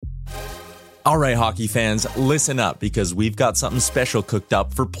All right, hockey fans, listen up because we've got something special cooked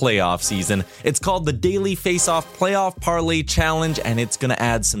up for playoff season. It's called the Daily Face-Off Playoff Parlay Challenge, and it's going to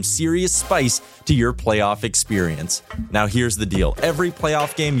add some serious spice to your playoff experience. Now, here's the deal. Every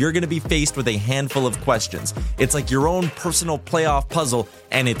playoff game, you're going to be faced with a handful of questions. It's like your own personal playoff puzzle,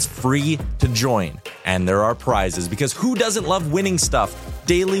 and it's free to join. And there are prizes, because who doesn't love winning stuff?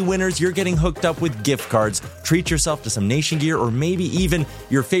 Daily winners, you're getting hooked up with gift cards. Treat yourself to some Nation gear or maybe even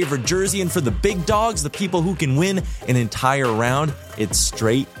your favorite jersey. And for the big dogs, the people who can win an entire round, it's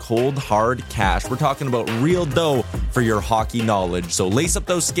straight, cold, hard cash. We're talking about real dough for your hockey knowledge. So lace up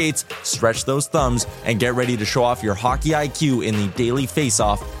those skates, stretch those thumbs, and get ready to show off your hockey IQ in the Daily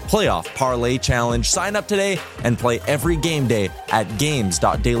Face-Off Playoff Parlay Challenge. Sign up today and play every game day at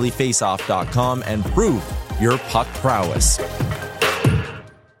games.dailyfaceoff.com and prove your puck prowess.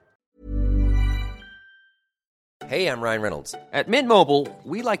 Hey, I'm Ryan Reynolds. At Mint Mobile,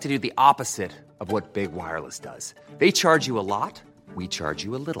 we like to do the opposite of what Big Wireless does. They charge you a lot, we charge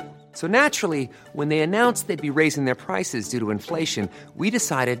you a little. So naturally, when they announced they'd be raising their prices due to inflation, we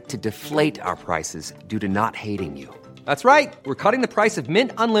decided to deflate our prices due to not hating you. That's right. We're cutting the price of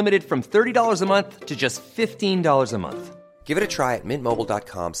Mint Unlimited from $30 a month to just $15 a month. Give it a try at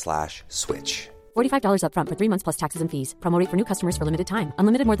mintmobile.com/switch. $45 up front for 3 months plus taxes and fees. Promo rate for new customers for limited time.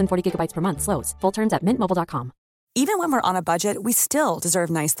 Unlimited more than 40 gigabytes per month slows. Full terms at mintmobile.com. Even when we're on a budget, we still deserve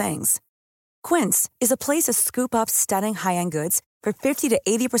nice things. Quince is a place to scoop up stunning high-end goods for 50 to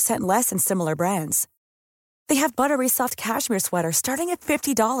 80% less than similar brands. They have buttery soft cashmere sweaters starting at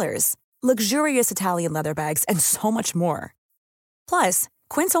 $50, luxurious Italian leather bags, and so much more. Plus,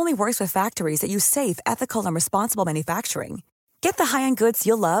 Quince only works with factories that use safe, ethical, and responsible manufacturing. Get the high-end goods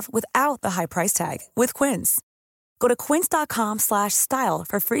you'll love without the high price tag with Quince. Go to quince.com/style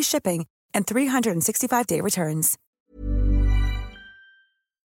for free shipping and 365-day returns.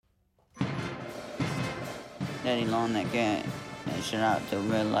 Daddy long that game, and shout out to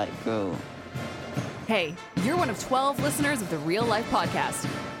Real Life Crew. Hey, you're one of 12 listeners of the Real Life Podcast.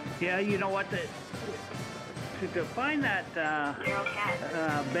 Yeah, you know what? To find that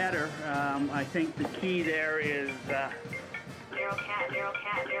better, I think the key there is... Zero cat.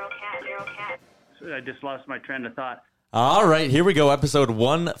 I just lost my train of thought. All right, here we go. Episode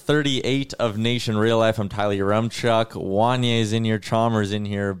 138 of Nation Real Life. I'm Tyler Yaremchuk. Wanye's in here. Chalmers in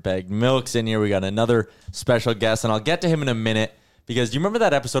here. Beg Milk's in here. We got another special guest, and I'll get to him in a minute because do you remember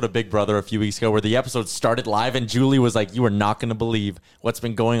that episode of Big Brother a few weeks ago where the episode started live and Julie was like, you are not going to believe what's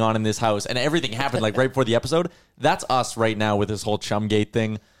been going on in this house, and everything happened like right before the episode? That's us right now with this whole Chumgate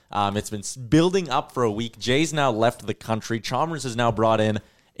thing. It's been building up for a week. Jay's now left the country. Chalmers has now brought in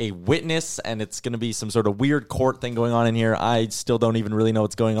a witness, and it's going to be some sort of weird court thing going on in here. I still don't even really know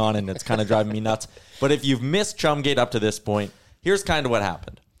what's going on, and it's kind of driving me nuts. But if you've missed Chumgate up to this point, here's kind of what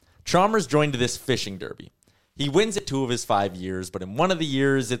happened. Chalmers joined this fishing derby. He wins it 2 of his 5 years, but in one of the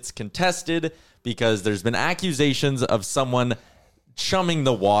years, it's contested because there's been accusations of someone chumming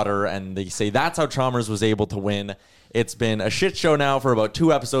the water, and they say that's how Chalmers was able to win. It's been a shit show now for about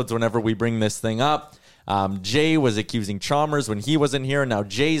 2 episodes whenever we bring this thing up. Jay was accusing Chalmers when he wasn't here. Now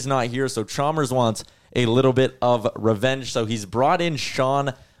Jay's not here, so Chalmers wants a little bit of revenge. So he's brought in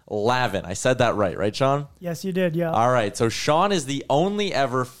Sean Lavin. I said that right, Sean? Yes, you did, yeah. All right, so Sean is the only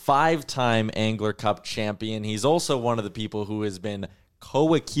ever 5-time Angler Cup champion. He's also one of the people who has been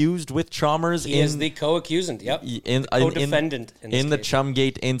co-accused with Chalmers. He is the co-accusant, yep. Co-defendant in the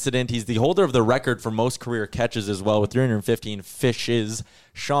Chumgate incident. He's the holder of the record for most career catches as well with 315 fishes.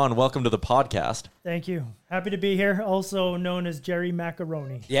 Sean, welcome to the podcast. Thank you. Happy to be here, also known as Jerry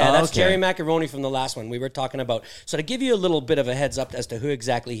Macaroni. Yeah, that's Jerry Macaroni from the last one we were talking about. So to give you a little bit of a heads up as to who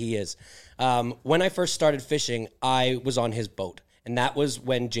exactly he is, when I first started fishing, I was on his boat. And that was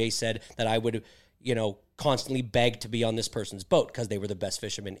when Jay said that I would, constantly beg to be on this person's boat because they were the best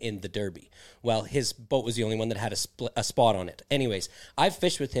fishermen in the Derby. Well, his boat was the only one that had a spot on it. Anyways, I've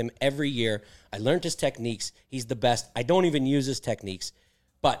fished with him every year. I learned his techniques. He's the best. I don't even use his techniques,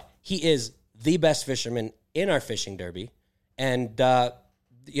 but he is the best fisherman in our fishing Derby. And,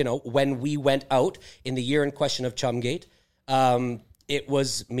 when we went out in the year in question of Chumgate, it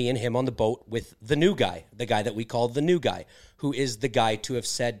was me and him on the boat with the new guy, the guy that we called the new guy, who is the guy to have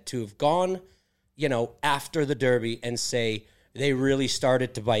gone after the Derby and say they really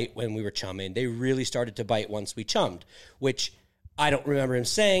started to bite when we were chumming. They really started to bite once we chummed, which I don't remember him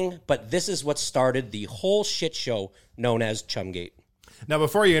saying, but this is what started the whole shit show known as Chumgate. Now,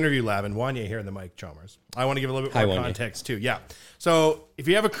 before you interview Lavin, Wanye here in the mic, Chalmers. I want to give a little bit more context, too. Yeah. So, if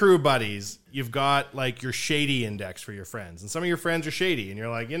you have a crew of buddies, you've got like your shady index for your friends, and some of your friends are shady, and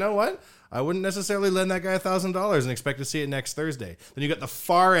you're like, you know what? I wouldn't necessarily lend that guy $1,000 and expect to see it next Thursday. Then you got the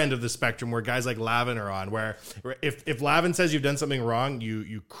far end of the spectrum where guys like Lavin are on, where if Lavin says you've done something wrong,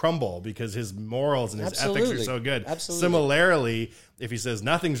 you crumble because his morals and his ethics are so good. Absolutely. Similarly, if he says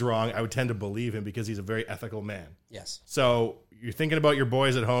nothing's wrong, I would tend to believe him because he's a very ethical man. Yes. So you're thinking about your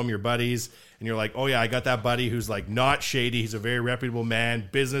boys at home, your buddies, and you're like, oh yeah, I got that buddy who's like not shady. He's a very reputable man,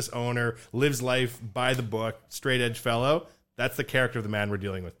 business owner, lives life by the book, straight edge fellow. That's the character of the man we're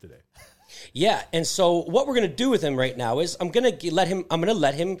dealing with today. Yeah, and so what we're going to do with him right now is I'm going to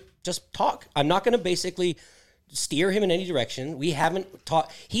let him just talk. I'm not going to basically steer him in any direction. We haven't taught.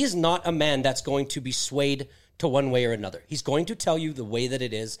 He is not a man that's going to be swayed to one way or another. He's going to tell you the way that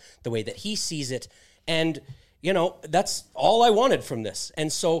it is, the way that he sees it, and that's all I wanted from this.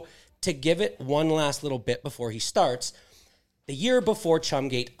 And so to give it one last little bit before he starts, the year before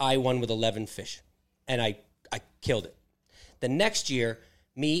Chumgate, I won with 11 fish, and I killed it. The next year,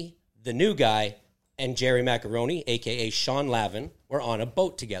 me, the new guy, and Jerry Macaroni, a.k.a. Sean Lavin, were on a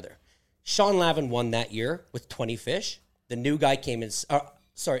boat together. Sean Lavin won that year with 20 fish. The new guy came in,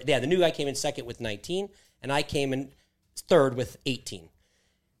 the new guy came in second with 19, and I came in third with 18.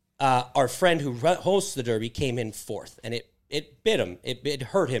 Our friend who hosts the Derby came in fourth, and it bit him. It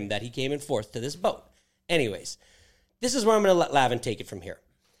hurt him that he came in fourth to this boat. Anyways, this is where I'm going to let Lavin take it from here.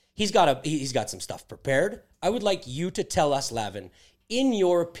 He's got some stuff prepared. I would like you to tell us, Lavin, in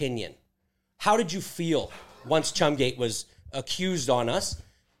your opinion, how did you feel once Chumgate was accused on us,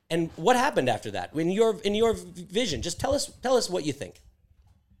 and what happened after that? In your vision, just tell us what you think.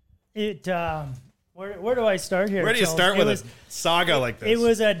 Where do I start here? Where do you start with a saga like this? It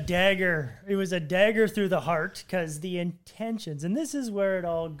was a dagger. It was a dagger through the heart because the intentions, and this is where it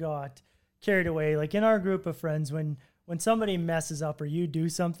all got carried away. Like in our group of friends, when somebody messes up or you do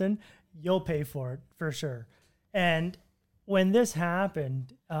something, you'll pay for it for sure. And when this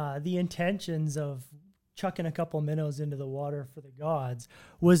happened, the intentions of chucking a couple minnows into the water for the gods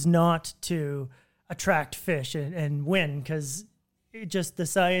was not to attract fish and win, because the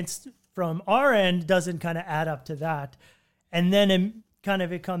science from our end doesn't kind of add up to that. And then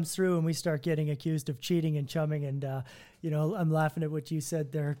it comes through and we start getting accused of cheating and chumming. And, I'm laughing at what you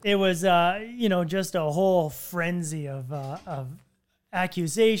said there. It was, just a whole frenzy of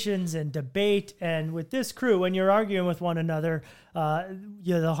accusations and debate. And with this crew, when you're arguing with one another,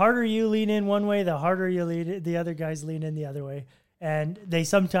 the harder you lean in one way, the harder the other guys lean in the other way. And they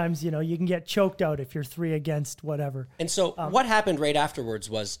sometimes, you can get choked out if you're 3 against whatever. And so what happened right afterwards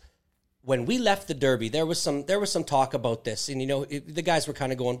was when we left the Derby, there was some talk about this. And, the guys were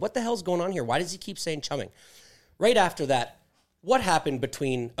kind of going, what the hell's going on here? Why does he keep saying chumming? Right after that, what happened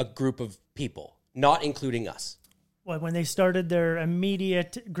between a group of people, not including us? When they started their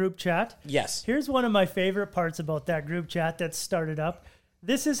immediate group chat? Yes. Here's one of my favorite parts about that group chat that started up.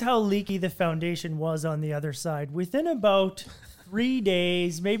 This is how leaky the foundation was on the other side. Within about 3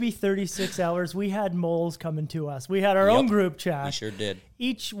 days, maybe 36 hours, we had moles coming to us. We had our own group chat. We sure did.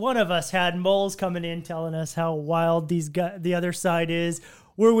 Each one of us had moles coming in telling us how wild the other side is.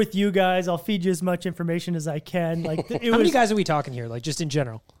 We're with you guys. I'll feed you as much information as I can. How many guys are we talking here? Like just in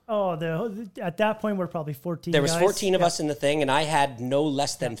general? Oh, at that point, we're probably 14 There was guys. 14 of us in the thing, and I had no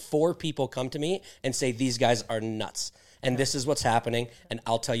less than 4 people come to me and say, these guys are nuts. And this is what's happening, and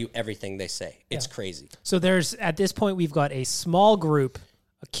I'll tell you everything they say. It's crazy. So at this point, we've got a small group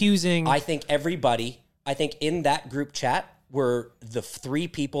accusing... I think in that group chat were the 3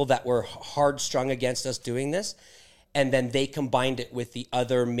 people that were hard-strung against us doing this, and then they combined it with the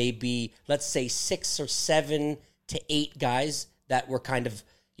other maybe, let's say, 6 or 7 to 8 guys that were kind of,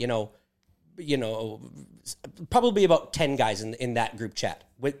 probably about 10 guys in that group chat,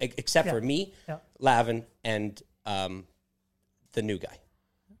 except for me, Lavin, and the new guy.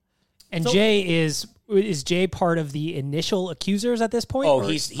 And Jay is Jay part of the initial accusers at this point? Oh,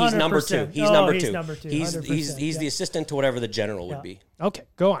 he's number 2. He's number 2. He's number 2. He's the assistant to whatever the general would be. Okay,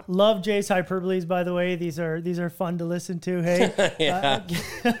 go on. Love Jay's hyperboles, by the way. These are fun to listen to. Hey,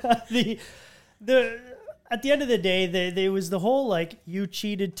 at the end of the day, there was the whole you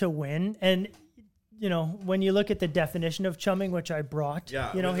cheated to win, and when you look at the definition of chumming, which I brought,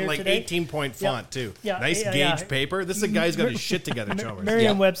 here today, 18-point font too. Yeah, nice gauge paper. This is a guy who's got his shit together.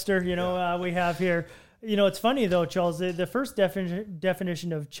 Merriam-Webster, we have here. It's funny though, Charles. The first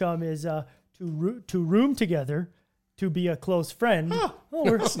definition of chum is to room together, to be a close friend. That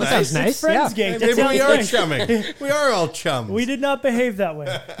sounds nice. Friendsgate. Maybe we are chumming. We are all chums. We did not behave that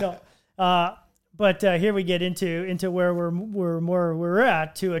way. No. But here we get into where we're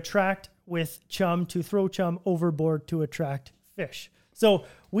at, to attract with chum, to throw chum overboard to attract fish. So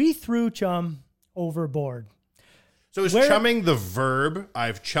we threw chum overboard. So is chumming the verb,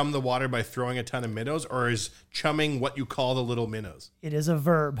 I've chummed the water by throwing a ton of minnows, or is chumming what you call the little minnows? It is a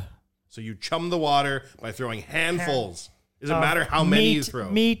verb. So you chum the water by throwing handfuls. Doesn't matter how many you throw.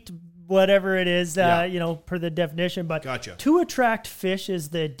 Meat, whatever it is, per the definition. But Gotcha. To attract fish is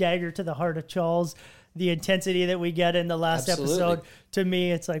the dagger to the heart of Charles. The intensity that we get in the last episode, to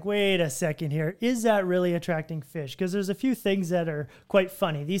me, it's like, wait a second here. Is that really attracting fish? Because there's a few things that are quite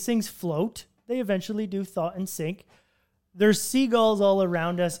funny. These things float. They eventually do thaw and sink. There's seagulls all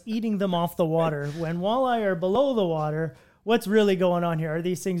around us eating them off the water. When walleye are below the water, what's really going on here? Are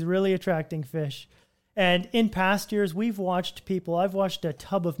these things really attracting fish? And in past years, I've watched a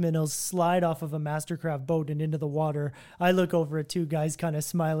tub of minnows slide off of a Mastercraft boat and into the water. I look over at two guys kind of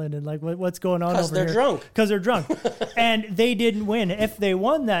smiling and like, what's going on over here? Because they're drunk. And they didn't win. If they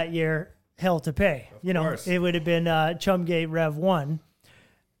won that year, hell to pay. It would have been Chumgate Rev 1.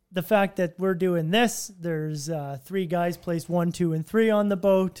 The fact that we're doing this, there's 3 guys placed 1, 2, and 3 on the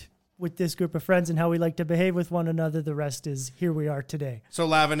boat with this group of friends and how we like to behave with one another. The rest is here we are today. So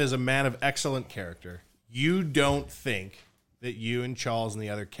Lavin is a man of excellent character. You don't think that you and Charles and the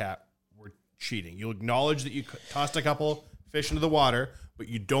other cat were cheating. You'll acknowledge that you tossed a couple fish into the water, but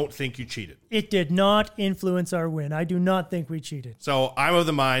you don't think you cheated. It did not influence our win. I do not think we cheated. So I'm of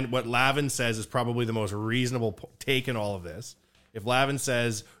the mind what Lavin says is probably the most reasonable take in all of this. If Lavin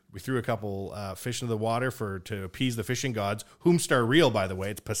says we threw a couple fish into the water to appease the fishing gods, whom star real, by the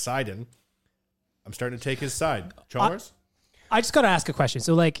way, it's Poseidon. I'm starting to take his side. Chalmers? I just got to ask a question.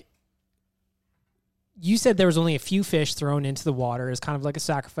 So, you said there was only a few fish thrown into the water as kind of like a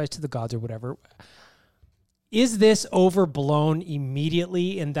sacrifice to the gods or whatever. Is this overblown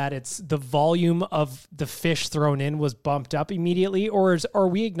immediately in that it's the volume of the fish thrown in was bumped up immediately? Or are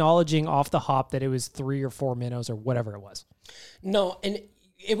we acknowledging off the hop that it was 3 or 4 minnows or whatever it was? No, and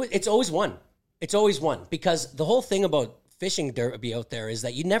it's always one. It's always one, because the whole thing about fishing derby out there is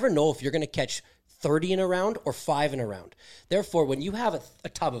that you never know if you're going to catch 30 in a round or 5 in a round. Therefore, when you have a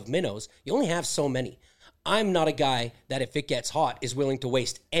tub of minnows, you only have so many. I'm not a guy that if it gets hot is willing to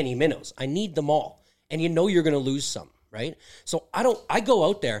waste any minnows. I need them all. And you're going to lose some, right? So I go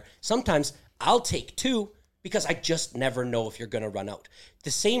out there. Sometimes I'll take 2 because I just never know if you're going to run out.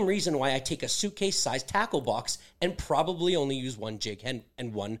 The same reason why I take a suitcase-sized tackle box and probably only use 1 jig head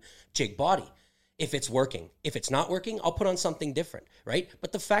and 1 jig body if it's working. If it's not working, I'll put on something different, right?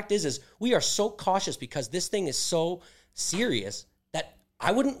 But the fact is we are so cautious because this thing is so serious that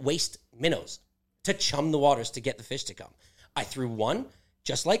I wouldn't waste minnows to chum the waters to get the fish to come. I threw 1,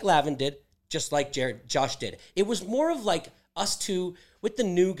 just like Lavin did, just like Josh did. It was more of like us two with the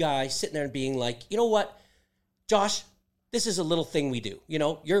new guy sitting there and being like, you know what, Josh, this is a little thing we do.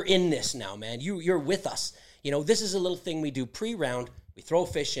 You're in this now, man. You're with us. This is a little thing we do pre-round. We throw a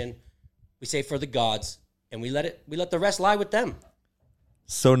fish in, we say for the gods, and we let the rest lie with them.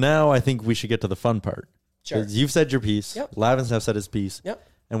 So now I think we should get to the fun part. Sure. You've said your piece. Yep. Lavin's now said his piece. Yep.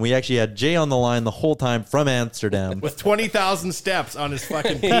 And we actually had Jay on the line the whole time from Amsterdam. With 20,000 steps on his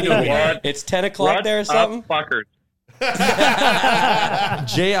fucking pedo. It's 10 o'clock there or something? Fuckers.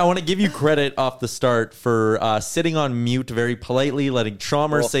 Jay, I want to give you credit off the start for sitting on mute very politely, letting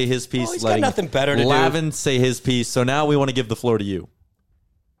Chalmers say his piece, he's letting got nothing better to Lavin say his piece. So now we want to give the floor to you.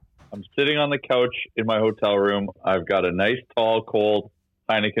 I'm sitting on the couch in my hotel room. I've got a nice, tall, cold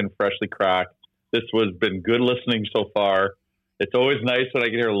Heineken, freshly cracked. This has been good listening so far. It's always nice when I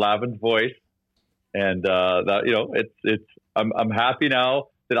can hear Lavin's voice, and I'm happy now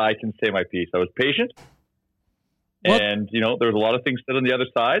that I can say my piece. I was patient. And, there was a lot of things said on the other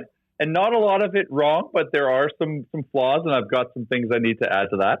side, and not a lot of it wrong, but there are some flaws, and I've got some things I need to add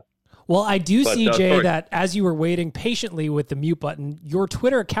to that. Well, I do see, Jay, that as you were waiting patiently with the mute button, your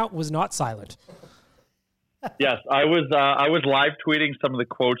Twitter account was not silent. Yes, I was live tweeting some of the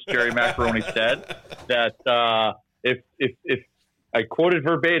quotes Jerry Macaroni said that if I quoted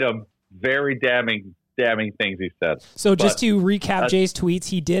verbatim, very damning things he said. So just to recap Jay's tweets,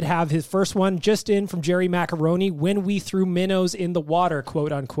 he did have his first one just in from Jerry Macaroni, when we threw minnows in the water,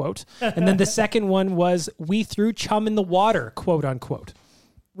 quote unquote. And then the second one was, we threw chum in the water, quote unquote.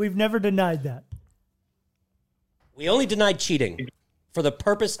 We've never denied that. We only denied cheating for the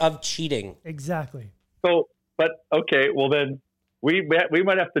purpose of cheating. Exactly. So, but okay, well then we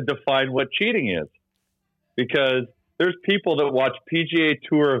might have to define what cheating is, because there's people that watch PGA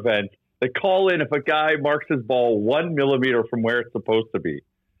Tour events that call in if a guy marks his ball 1 millimeter from where it's supposed to be.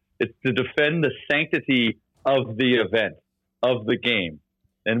 It's to defend the sanctity of the event, of the game.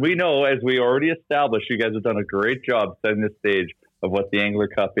 And we know, as we already established, you guys have done a great job setting the stage of what the Angler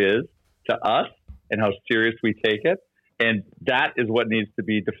Cup is to us and how serious we take it. And that is what needs to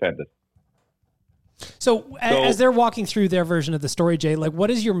be defended. So as they're walking through their version of the story, Jay, like what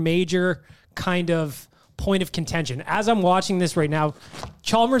is your major kind of point of contention? As I'm watching this right now,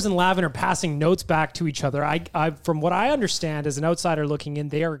 Chalmers and Lavin are passing notes back to each other. I from what I understand as an outsider looking in,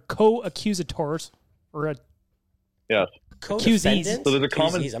 they are co-accusators or yes. Accusees. So there's a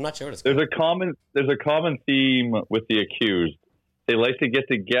common. I'm not sure what it's called. There's a common theme with the accused. They like to get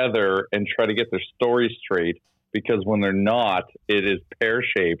together and try to get their story straight, because when they're not, it is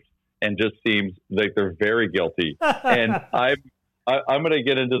pear-shaped and just seems like they're very guilty. And I'm going to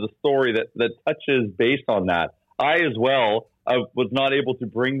get into the story that touches based on that. I as well was not able to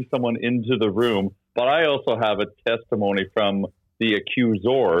bring someone into the room, but I also have a testimony from the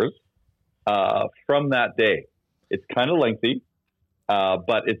accusers from that day. It's kind of lengthy,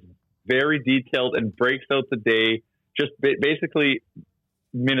 but it's very detailed and breaks out the day, just basically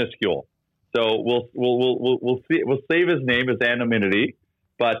minuscule. So we'll see. We'll save his name as anonymity.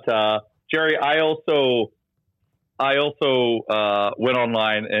 But Jerry, I also went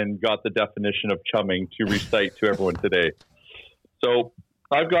online and got the definition of chumming to recite to everyone today. So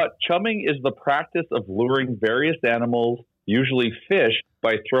I've got chumming is the practice of luring various animals, usually fish,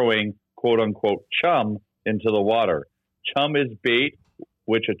 by throwing quote unquote chum into the water. Chum is bait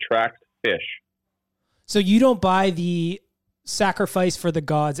which attracts fish. So you don't buy the sacrifice for the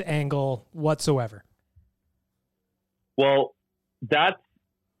gods angle whatsoever. Well, that's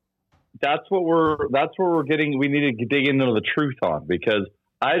what we're getting. We need to dig into the truth on, because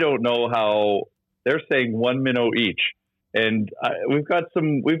I don't know how they're saying 1 minnow each, and we've got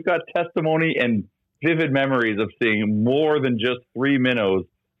testimony and vivid memories of seeing more than just 3 minnows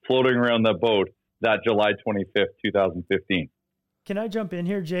floating around the boat that July 25th, 2015. Can I jump in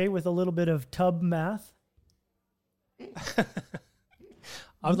here, Jay, with a little bit of tub math?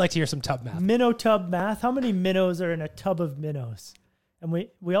 I would like to hear some tub math. Minnow tub math. How many minnows are in a tub of minnows? And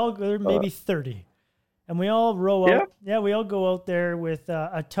we all go, maybe 30. And we all row out. Yeah, we all go out there with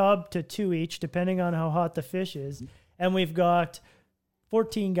a tub to 2 each, depending on how hot the fish is. And we've got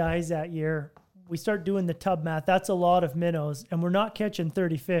 14 guys that year. We start doing the tub math. That's a lot of minnows. And we're not catching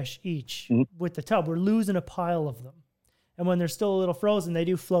 30 fish each with the tub. We're losing a pile of them. And when they're still a little frozen, they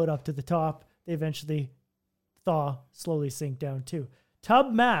do float up to the top. They eventually thaw, slowly sink down too.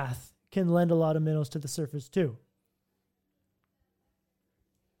 Tub math can lend a lot of minnows to the surface too.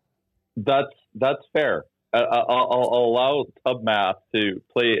 That's fair. I'll allow tub math to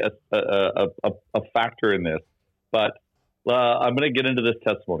play a factor in this, but I'm going to get into this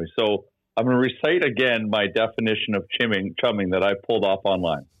testimony. So I'm going to recite again my definition of chumming that I pulled off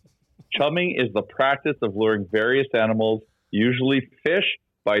online. Chumming is the practice of luring various animals, usually fish,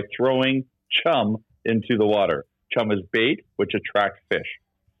 by throwing chum into the water. Chum is bait, which attracts fish.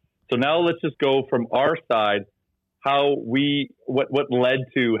 So now let's just go from our side, what led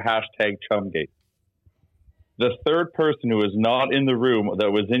to #ChumGate. The third person who was not in the room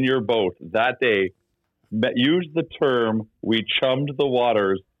that was in your boat that day used the term, we chummed the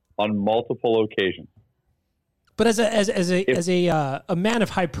waters, on multiple occasions. But as a man of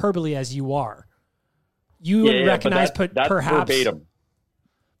hyperbole as you are, you would recognize that's perhaps verbatim.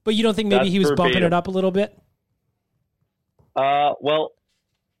 But you don't think maybe he was verbatim. bumping it up a little bit? Well,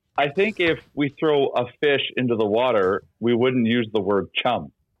 I think if we throw a fish into the water, we wouldn't use the word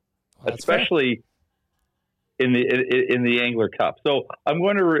chum, especially in the Angler Cup. So I'm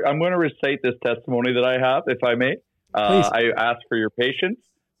going to recite this testimony that I have, if I may. I ask for your patience.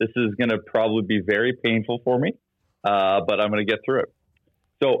 This is going to probably be very painful for me, but I'm going to get through it.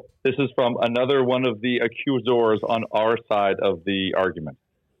 So this is from another one of the accusers on our side of the argument.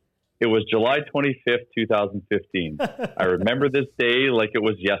 It was July 25th, 2015. I remember this day like it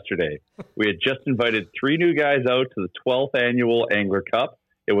was yesterday. We had just invited 3 new guys out to the 12th annual Angler Cup.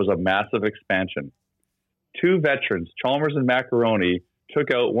 It was a massive expansion. 2 veterans, Chalmers and Macaroni,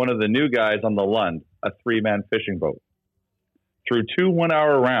 took out one of the new guys on the Lund, a 3-man fishing boat. Through 2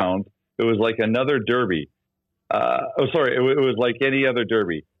 one-hour rounds, it was like another derby. It was like any other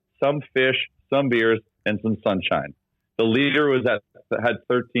derby. Some fish, some beers, and some sunshine. The leader had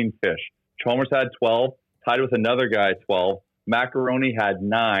 13 fish. Chalmers had 12, tied with another guy 12. Macaroni had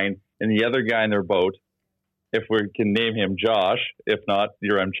 9, and the other guy in their boat, if we can name him Josh, if not,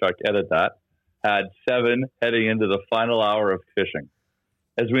 your Chuck, edit that, had 7 heading into the final hour of fishing.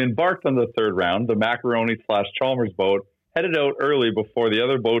 As we embarked on the 3rd round, the Macaroni/Chalmers boat headed out early before the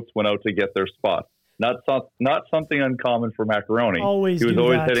other boats went out to get their spot. Not something uncommon for Macaroni. He was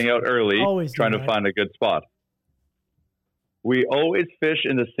always heading out early, trying to find a good spot. We always fish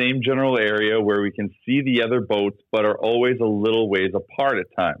in the same general area where we can see the other boats, but are always a little ways apart at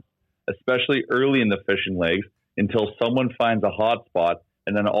times, especially early in the fishing legs until someone finds a hot spot,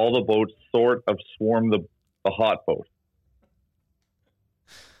 and then all the boats sort of swarm the hot boat.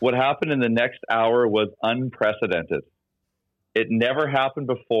 What happened in the next hour was unprecedented. It never happened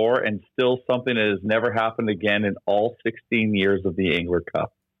before, and still something that has never happened again in all 16 years of the Angler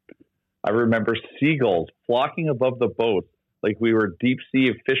Cup. I remember seagulls flocking above the boats like we were deep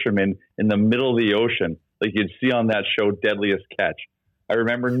sea fishermen in the middle of the ocean, like you'd see on that show Deadliest Catch. I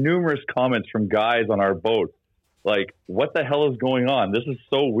remember numerous comments from guys on our boat, like, what the hell is going on? This is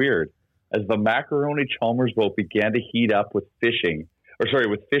so weird. As the Macaroni Chalmers boat began to heat up with fish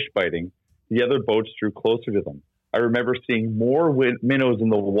biting, the other boats drew closer to them. I remember seeing more minnows in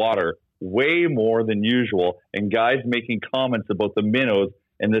the water, way more than usual, and guys making comments about the minnows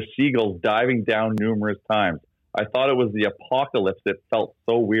and the seagulls diving down numerous times. I thought it was the apocalypse. It felt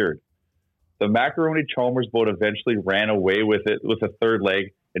so weird. The Macaroni Chalmers boat eventually ran away with it with a third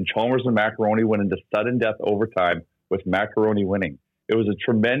leg, and Chalmers and Macaroni went into sudden death overtime with Macaroni winning. It was a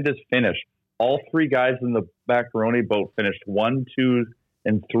tremendous finish. All three guys in the Macaroni boat finished 1, 2,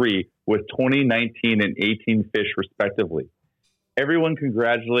 and 3 with 20, 19, and 18 fish respectively. Everyone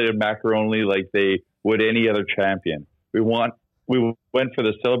congratulated Macaroni like they would any other champion. We went for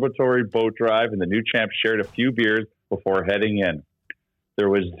the celebratory boat drive, and the new champ shared a few beers before heading in. There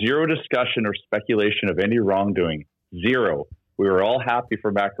was zero discussion or speculation of any wrongdoing. Zero. We were all happy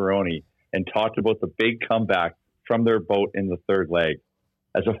for Macaroni and talked about the big comeback from their boat in the third leg.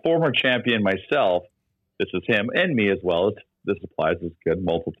 As a former champion myself, this is him and me as well. This applies. It's good.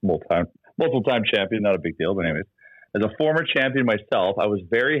 Multiple time champion, not a big deal. But anyways, as a former champion myself, I was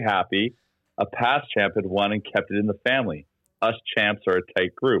very happy a past champ had won and kept it in the family. Us champs are a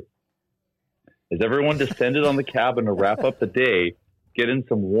tight group. As everyone descended on the cabin to wrap up the day, get in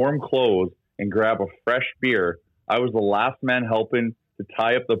some warm clothes, and grab a fresh beer, I was the last man helping to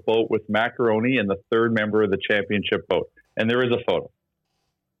tie up the boat with Macaroni and the third member of the championship boat. And there is a photo.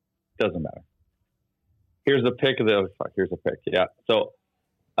 Doesn't matter. Here's a pic of here's a pic. Yeah. So,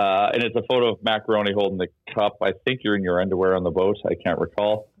 and it's a photo of Macaroni holding the cup. I think you're in your underwear on the boat. I can't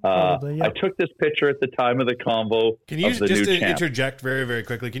recall. Probably, yeah. I took this picture at the time of the convo. Can you of the just new champ. interject very, very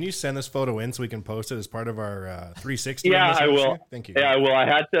quickly? Can you send this photo in so we can post it as part of our 360? Yeah, I will. Thank you. Yeah, I will. I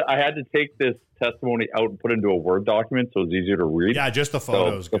had to take this testimony out and put it into a Word document so it's easier to read. Yeah, just the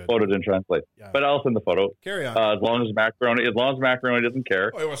photos. So the photo didn't translate. Yeah. But I'll send the photo. Carry on. As long as Macaroni doesn't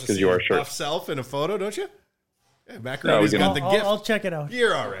care, because you are sure. Buff self in a photo, don't you? Yeah, Macaroni's got the gift. I'll check it out.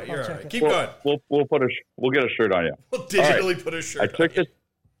 You're all right. You're all right. Keep going. We'll get a shirt on you. We'll digitally put a shirt. I took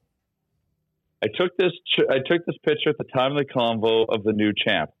this picture at the time of the convo of the new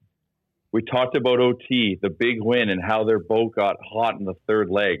champ. We talked about OT, the big win, and how their boat got hot in the third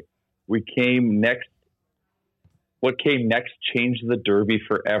leg. What came next changed the Derby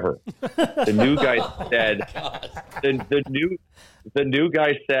forever. The new guy said, the new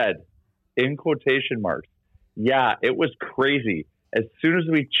guy said, in quotation marks, yeah, it was crazy. As soon as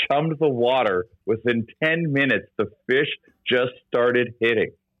we chummed the water, within 10 minutes, the fish just started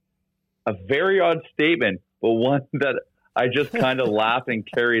hitting. A very odd statement, but one that I just kind of laughed and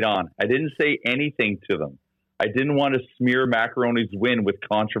carried on. I didn't say anything to them. I didn't want to smear Macaroni's win with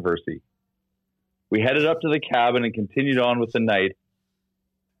controversy. We headed up to the cabin and continued on with the night.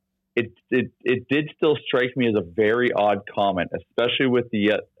 It did still strike me as a very odd comment, especially with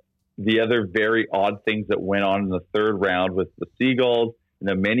the other very odd things that went on in the third round with the seagulls and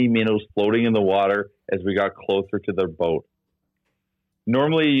the many minnows floating in the water as we got closer to their boat.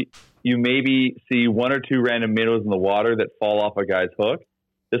 Normally, you maybe see 1 or 2 random minnows in the water that fall off a guy's hook.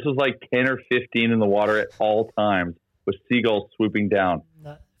 This was like 10 or 15 in the water at all times with seagulls swooping down.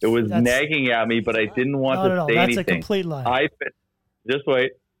 It was nagging at me, but I didn't want to say anything. That's a complete lie. Just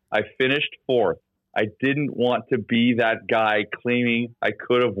wait. I finished 4th. I didn't want to be that guy claiming I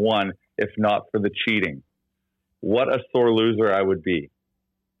could have won if not for the cheating. What a sore loser I would be.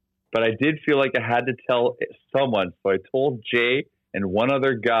 But I did feel like I had to tell someone, so I told Jay and one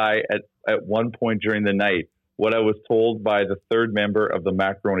other guy at one point during the night what I was told by the third member of the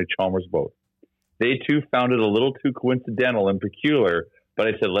Macaroni Chalmers boat. They too found it a little too coincidental and peculiar, but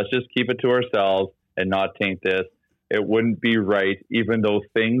I said, let's just keep it to ourselves and not taint this. It wouldn't be right, even though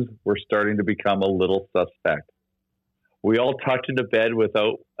things were starting to become a little suspect. We all tucked into bed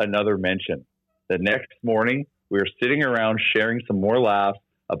without another mention. The next morning, we were sitting around sharing some more laughs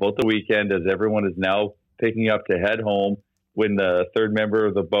about the weekend as everyone is now picking up to head home when the third member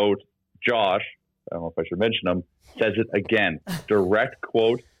of the boat, Josh, I don't know if I should mention him, says it again. Direct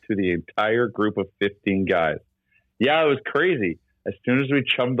quote to the entire group of 15 guys. Yeah, it was crazy. As soon as we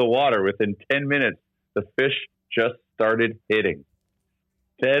chummed the water, within 10 minutes, the fish just started hitting.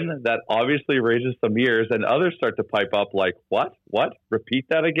 Then that obviously raises some ears, and others start to pipe up like, what? Repeat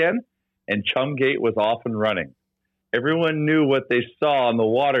that again? And Chumgate was off and running. Everyone knew what they saw on the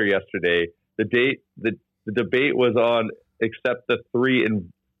water yesterday. The debate was on, except the three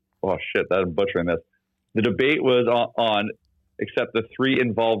I'm butchering this. The debate was on, except the three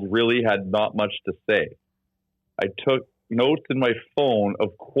involved really had not much to say. I took notes in my phone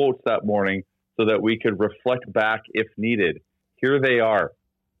of quotes that morning so that we could reflect back if needed. Here they are.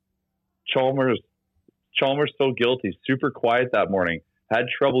 Chalmers so guilty, super quiet that morning, had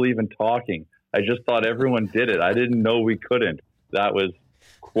trouble even talking. I just thought everyone did it. I didn't know we couldn't. That was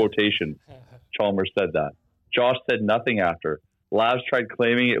quotation. Chalmers said that. Josh said nothing after. Labs tried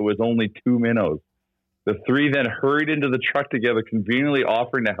claiming it was only 2 minnows. The three then hurried into the truck together, conveniently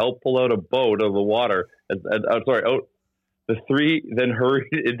offering to help pull out a boat out of the water. The three then hurried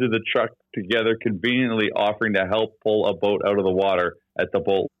into the truck together, conveniently offering to help pull a boat out of the water at the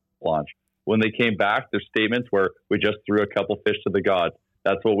boat launch. When they came back, their statements were, "We just threw a couple fish to the gods.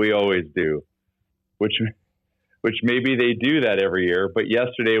 That's what we always do." Which maybe they do that every year, but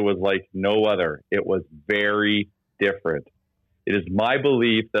yesterday was like no other. It was very different. It is my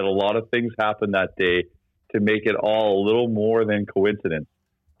belief that a lot of things happened that day to make it all a little more than coincidence.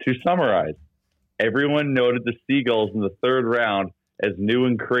 To summarize, everyone noted the seagulls in the third round as new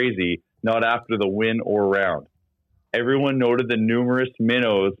and crazy, not after the win or round. Everyone noted the numerous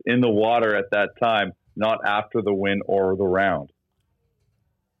minnows in the water at that time, not after the win or the round.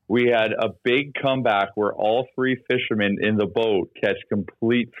 We had a big comeback where all three fishermen in the boat catch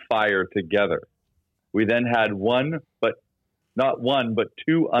complete fire together. We then had not one, but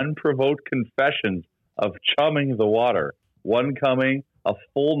 2 unprovoked confessions of chumming the water, one coming a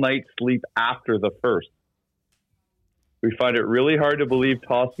full night's sleep after the first. We find it really hard to believe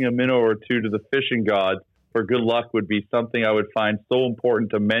tossing a minnow or 2 to the fishing gods for good luck would be something I would find so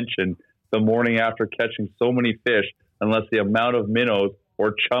important to mention the morning after catching so many fish, unless the amount of minnows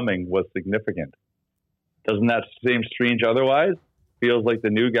or chumming was significant. Doesn't that seem strange otherwise? Feels like the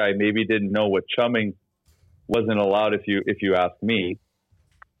new guy maybe didn't know what chumming wasn't allowed if you ask me.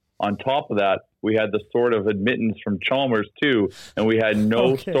 On top of that, we had the sort of admittance from Chalmers too, and we had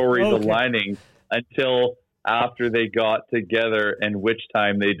no stories aligning until after they got together, and which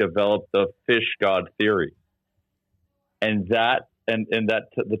time they developed the fish god theory. And that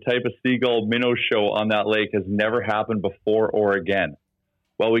the type of seagull minnow show on that lake has never happened before or again.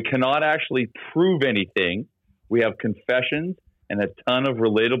 While we cannot actually prove anything, we have confessions and a ton of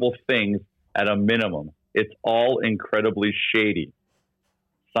relatable things at a minimum. It's all incredibly shady.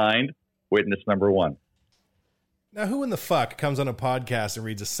 Signed, witness number 1. Now, who in the fuck comes on a podcast and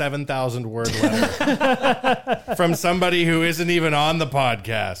reads a 7,000-word letter from somebody who isn't even on the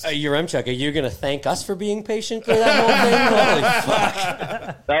podcast? Yaremchuk, are you going to thank us for being patient for that whole thing? Holy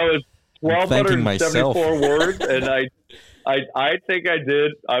fuck. That was 1,274 words, and I think I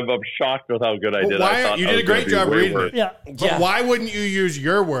did. I'm shocked with how good I did. You did a great job reading it. Yeah. But why wouldn't you use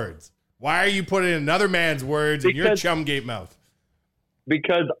your words? Why are you putting another man's words in your Chumgate mouth?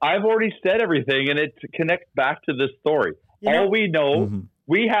 Because I've already said everything, and it connects back to this story. All we know,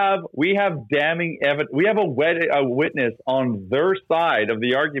 we have damning evidence. We have a witness on their side of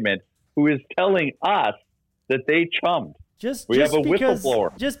the argument who is telling us that they chummed. We have a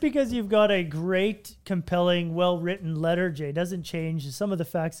whistleblower. Just because you've got a great, compelling, well-written letter, Jay, doesn't change some of the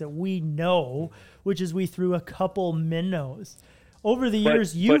facts that we know, which is we threw a couple minnows. Over the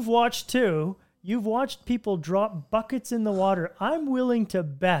years, you've watched too. You've watched people drop buckets in the water. I'm willing to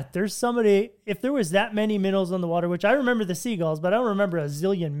bet there's somebody, if there was that many minnows on the water, which I remember the seagulls, but I don't remember a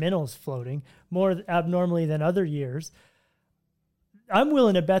zillion minnows floating, more abnormally than other years. I'm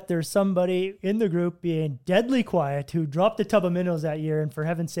willing to bet there's somebody in the group being deadly quiet who dropped a tub of minnows that year, and for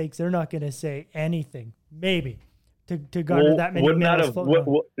heaven's sakes, they're not going to say anything. Maybe. To garner that many minnows.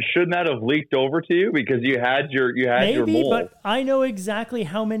 Shouldn't that have leaked over to you because you had your Maybe, mold? But I know exactly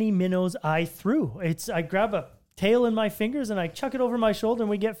how many minnows I threw. I grab a tail in my fingers and I chuck it over my shoulder and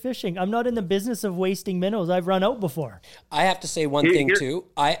we get fishing. I'm not in the business of wasting minnows. I've run out before. I have to say one thing too.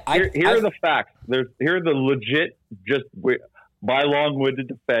 Here are the facts. Here are the legit by long-winded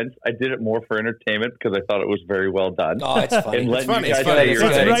defense. I did it more for entertainment because I thought it was very well done. Oh, it's funny. It's funny. It's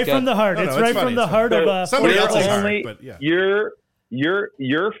right from the heart. It's right from the heart of somebody else's heart. But yeah.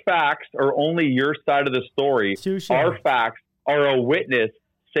 Your facts are only your side of the story. Our facts are a witness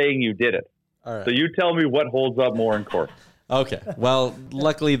saying you did it. All right. So you tell me what holds up more in court. Okay. Well,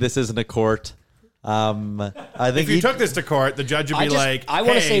 luckily this isn't a court. I think if you took this to court, the judge would be I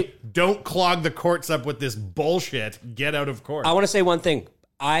want to say, don't clog the courts up with this bullshit. Get out of court. I want to say one thing.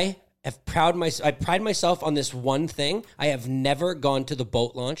 I pride myself on this one thing. I have never gone to the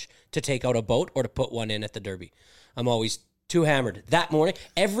boat launch to take out a boat or to put one in at the Derby. I'm always too hammered. That morning,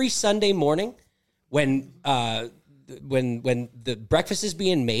 every Sunday morning, when the breakfast is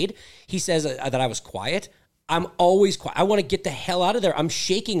being made, he says that I was quiet. I'm always quiet. I want to get the hell out of there. I'm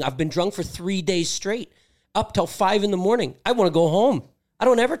shaking. I've been drunk for 3 days straight, up till 5 a.m. I want to go home. I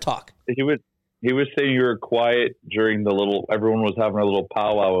don't ever talk. He was saying you were quiet during everyone was having a little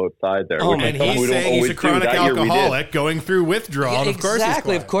powwow outside there. Oh, and he's saying he's a chronic alcoholic going through withdrawal. Yeah, Of course he's exactly.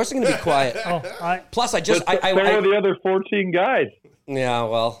 quiet. Of course I'm going to be quiet. Plus, I just... Where are the other 14 guys? Yeah,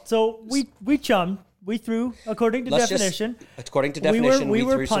 well... So we chummed. We threw, according to definition. According to definition, we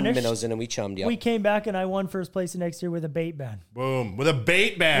were threw some punished. minnows in and we chummed, yeah. We came back and I won first place the next year with a bait ban. Boom. With a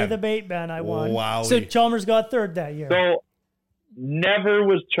bait ban. With a bait ban, I won. Wow. So Chalmers got third that year. So never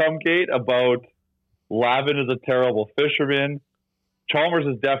was Chumgate about Lavin is a terrible fisherman. Chalmers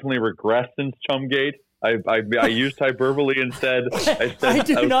has definitely regressed since Chumgate. I used hyperbole and said I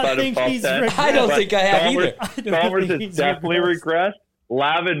do not think he's regressed. I don't think I have either. Chalmers has definitely regressed.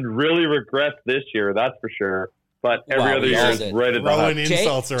 Lavin really regressed this year, that's for sure. But every other year is right at the Throwing hut.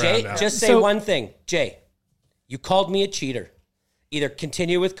 insults around Jay, now. just say one thing. Jay, you called me a cheater. Either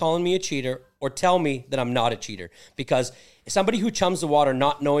continue with calling me a cheater or tell me that I'm not a cheater. Because somebody who chums the water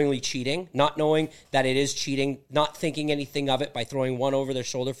not knowingly cheating, not knowing that it is cheating, not thinking anything of it by throwing one over their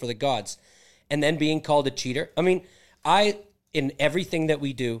shoulder for the gods, and then being called a cheater. I mean, in everything that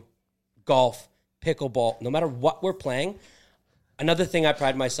we do, golf, pickleball, no matter what we're playing, another thing I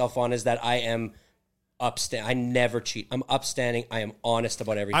pride myself on is that I am upstanding. I never cheat. I'm upstanding. I am honest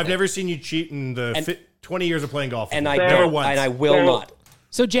about everything. I've never seen you cheat in the 20 years of playing golf. And I never don't, once. and I will not.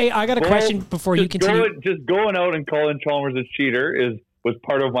 So Jay, I got a question before you continue. Just going out and calling Chalmers a cheater was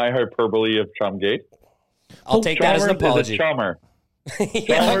part of my hyperbole of Chumgate. I'll take that as an Chalmers apology. Is a chummer.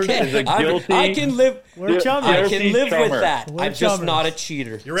 Yeah, Chalmers okay. is a guilty. I can live. We're chummers. I can live chummer. with that. We're I'm just chummers. not a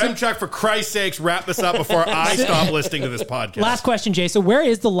cheater. Your Chuck, for Christ's sakes, wrap this up before I stop listening to this podcast. Last question, Jay. So where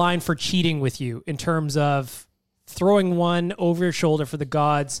is the line for cheating with you in terms of throwing one over your shoulder for the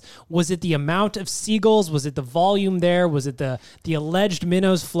gods? Was it the amount of seagulls? Was it the volume there? Was it the alleged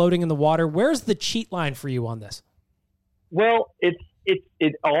minnows floating in the water? Where's the cheat line for you on this? Well, it's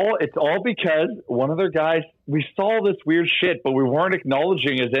all because one of their guys, we saw this weird shit, but we weren't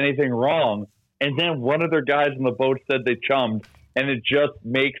acknowledging as anything wrong. And then one of their guys on the boat said they chummed, and it just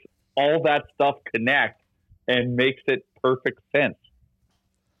makes all that stuff connect and makes it perfect sense.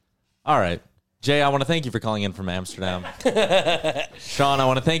 All right. Jay, I want to thank you for calling in from Amsterdam. Sean, I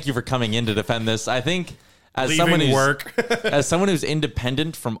want to thank you for coming in to defend this. I think as someone who's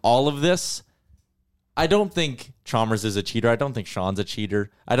independent from all of this, I don't think Chalmers is a cheater. I don't think Sean's a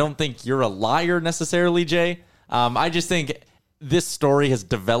cheater. I don't think you're a liar necessarily, Jay. I just think this story has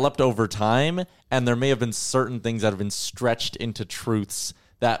developed over time, and there may have been certain things that have been stretched into truths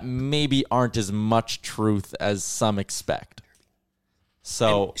that maybe aren't as much truth as some expect.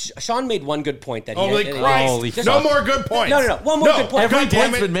 So Sean made one good point that Holy Christ. No more good points. No. One more good point. Every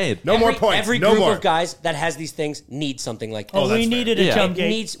point's been made. No more points. Every no group more. of guys that has these things needs something like this. Oh, we needed a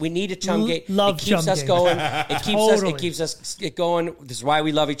Chumgate. We need a Chumgate. Love it keeps us Chumgate. going. It Totally. keeps us going. This is why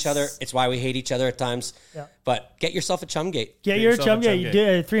we love each other. It's why we hate each other at times. Yeah. But get yourself a Chumgate. Get your yourself a Chumgate. You Chumgate.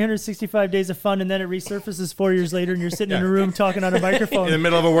 did 365 days of fun, and then it resurfaces 4 years later, and you're sitting in a room talking on a microphone. In the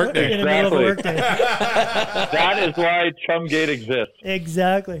middle of a workday. In the middle of a workday. That is why Chumgate exists.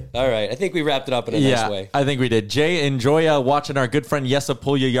 Exactly. All right. I think we wrapped it up in a nice way. I think we did. Jay, enjoy watching our good friend Jesse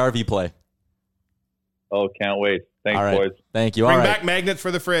Puljujärvi play. Oh, can't wait. Thanks, All right. boys. Thank you. Bring All right. back magnets for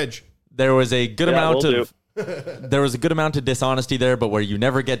the fridge. There was a good amount will of there was a good amount of dishonesty there, but where you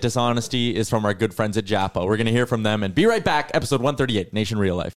never get dishonesty is from our good friends at Japa. We're going to hear from them and be right back. Episode 138, Nation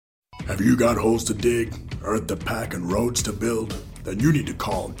Real Life. Have you got holes to dig, earth to pack, and roads to build? Then you need to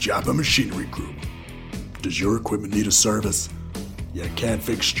call Japa Machinery Group. Does your equipment need a service? You can't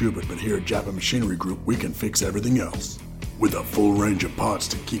fix stupid, but here at Japa Machinery Group, we can fix everything else. With a full range of parts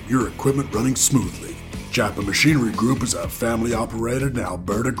to keep your equipment running smoothly. Japa Machinery Group is a family-operated and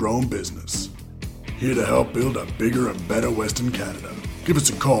Alberta-grown business. Here to help build a bigger and better Western Canada. Give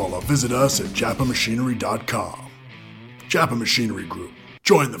us a call or visit us at japamachinery.com. Japa Machinery Group.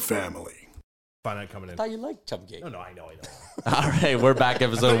 Join the family. Find out coming in. I thought you liked Chumgate. No, I know. All right, we're back.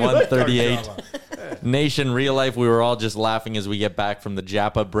 Episode 138, Nation Real Life. We were all just laughing as we get back from the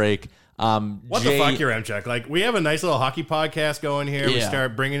Japa break. What the fuck, your M-Check? Like, we have a nice little hockey podcast going here. We Yeah.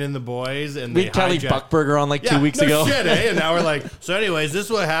 start bringing in the boys, and We they had Kelly hijack- Buckberger on like 2 weeks no ago. Shit, eh? And now we're like, so anyways, this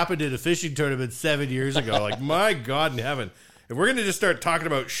is what happened at a fishing tournament 7 years ago. Like, my God in heaven. if we're gonna just start talking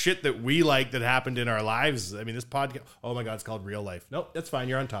about shit that we like that happened in our lives, I mean, this podcast. Oh my god, it's called Real Life. Nope, that's fine.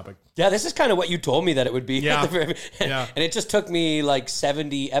 You're on topic. Yeah, this is kind of what you told me that it would be. Yeah. And it just took me like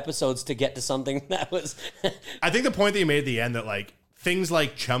 70 episodes to get to something that was. I think the point that you made at the end that like things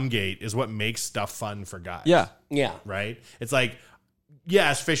like Chumgate is what makes stuff fun for guys. Yeah. Yeah. Right. It's like,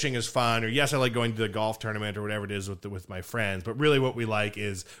 yes, fishing is fun, or yes, I like going to the golf tournament or whatever it is with my friends. But really, what we like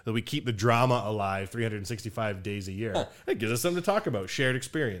is that we keep the drama alive 365 days a year. It gives us something to talk about, shared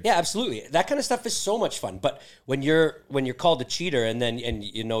experience. Yeah, absolutely. That kind of stuff is so much fun. But when you're called a cheater and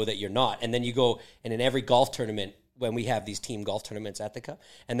you know that you're not, and then you go and in every golf tournament when we have these team golf tournaments at the Cup,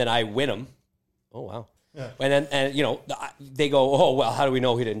 and then I win them. Oh wow. Yeah. And you know they go, oh well, how do we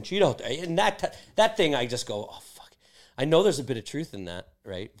know he didn't cheat out there? And that thing, I just go, oh fuck. I know there's a bit of truth in that,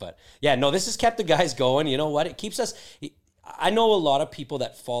 right? But yeah, no, this has kept the guys going. You know what? It keeps us. I know a lot of people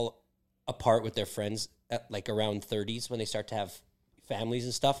that fall apart with their friends at like around 30s when they start to have families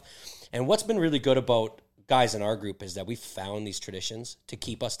and stuff. And what's been really good about guys in our group is that we found these traditions to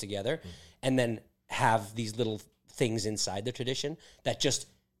keep us together, and then have these little things inside the tradition that just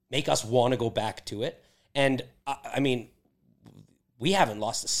make us want to go back to it. And I mean, we haven't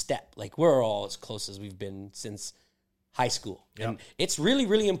lost a step. Like we're all as close as we've been since high school. Yep. And it's really,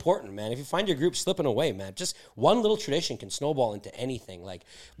 really important, man. If you find your group slipping away, man, just one little tradition can snowball into anything. Like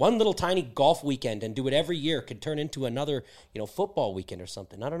one little tiny golf weekend and do it every year could turn into another, football weekend or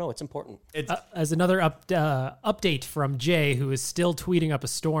something. I don't know. It's important. As another update from Jay, who is still tweeting up a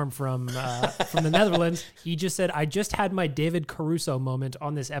storm from the Netherlands, he just said, I just had my David Caruso moment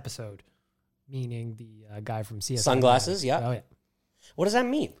on this episode, meaning the guy from CSI. Sunglasses, yeah. Oh, yeah. What does that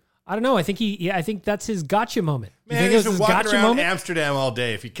mean? I don't know. I think that's his gotcha moment. Man, he's been walking around Amsterdam all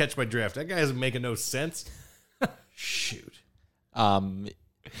day, if you catch my drift. That guy isn't making no sense. Shoot.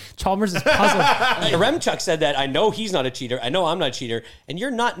 Chalmers is puzzled. Remchuk said that, I know he's not a cheater. I know I'm not a cheater. And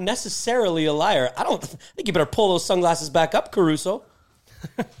you're not necessarily a liar. I think you better pull those sunglasses back up, Caruso.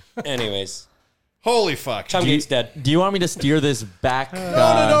 Anyways. Holy fuck. Chumgate's dead. Do you want me to steer this back?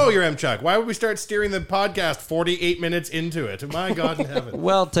 No, you're Remchuk. Why would we start steering the podcast 48 minutes into it? My God in heaven.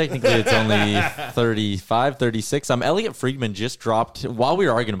 Well, technically it's only 35, 36. Elliot Friedman just dropped, while we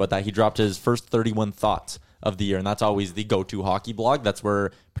were arguing about that, he dropped his first 31 thoughts of the year, and that's always the go-to hockey blog. That's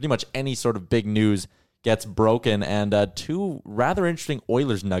where pretty much any sort of big news gets broken, and two rather interesting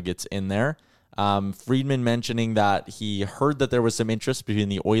Oilers nuggets in there. Friedman mentioning that he heard that there was some interest between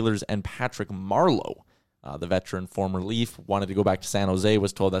the Oilers and Patrick Marleau. The veteran former Leaf wanted to go back to San Jose,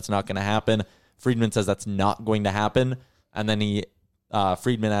 was told that's not going to happen. Friedman says that's not going to happen. And then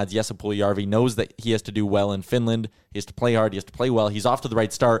Friedman adds, Jesse Puljujärvi knows that he has to do well in Finland. He has to play hard. He has to play well. He's off to the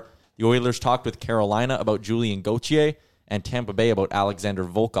right start. The Oilers talked with Carolina about Julien Gauthier and Tampa Bay about Alexander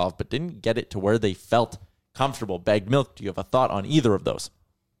Volkov, but didn't get it to where they felt comfortable. Bagged Milk, do you have a thought on either of those?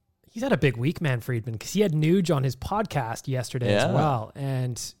 He's had a big week, man, Friedman, because he had Nuge on his podcast yesterday as well.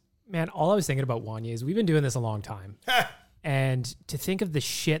 And, man, all I was thinking about Wanye is we've been doing this a long time. And to think of the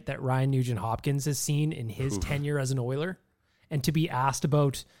shit that Ryan Nugent-Hopkins has seen in his tenure as an Oiler, and to be asked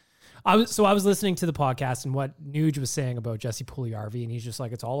about... I was listening to the podcast and what Nuge was saying about Jesse Puljujärvi, and he's just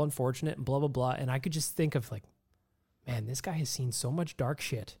like, it's all unfortunate and blah, blah, blah. And I could just think of like, man, this guy has seen so much dark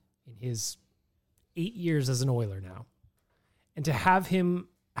shit in his 8 years as an Oiler now. And to have him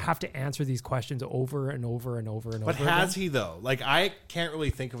have to answer these questions over and over and over and over. But has he though? Like, I can't really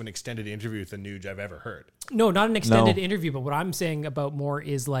think of an extended interview with the Nuge I've ever heard. No, not an extended interview, but what I'm saying about more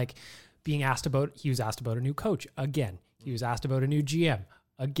is like being asked about, he was asked about a new coach again. He was asked about a new GM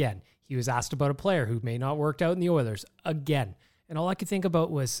again. He was asked about a player who may not worked out in the Oilers again. And all I could think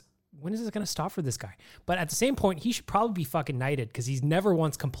about was, when is this going to stop for this guy? But at the same point, he should probably be fucking knighted because he's never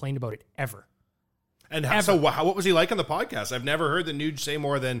once complained about it ever. And so what was he like on the podcast? I've never heard the Nuge say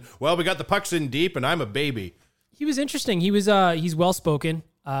more than, well, we got the pucks in deep and I'm a baby. He was interesting. He was he's well-spoken.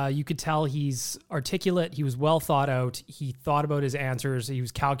 You could tell he's articulate. He was well thought out. He thought about his answers. He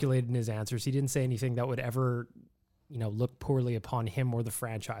was calculated in his answers. He didn't say anything that would ever, look poorly upon him or the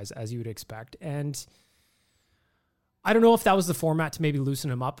franchise, as you would expect. And I don't know if that was the format to maybe loosen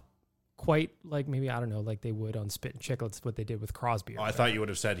him up quite like maybe, I don't know, like they would on Spit and Chicklets, what they did with Crosby. I thought you would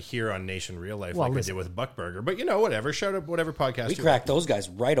have said here on Nation Real Life like they did with Buckburger. But, whatever. Shout out whatever podcast. We cracked those guys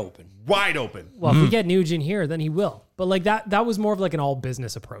right open. Wide open. Well, if we get Nuge in here, then he will. But like that was more of like an all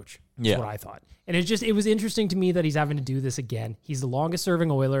business approach. That's what I thought. And it was interesting to me that he's having to do this again. He's the longest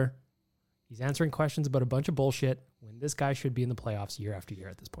serving Oiler. He's answering questions about a bunch of bullshit when this guy should be in the playoffs year after year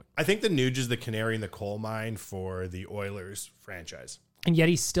at this point. I think the Nuge is the canary in the coal mine for the Oilers franchise. And yet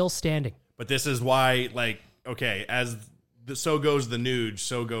he's still standing. But this is why, as so goes the Nuge,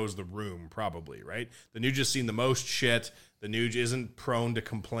 so goes the room, probably, right? The Nuge has seen the most shit. The Nuge isn't prone to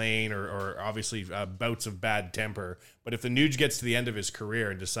complain or obviously bouts of bad temper. But if the Nuge gets to the end of his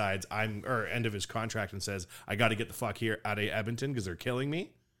career and decides end of his contract and says, I got to get the fuck here out of Edmonton because they're killing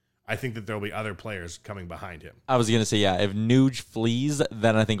me, I think that there'll be other players coming behind him. I was going to say, yeah, if Nuge flees,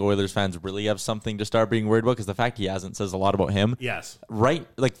 then I think Oilers fans really have something to start being worried about, because the fact he hasn't says a lot about him. Yes. Right,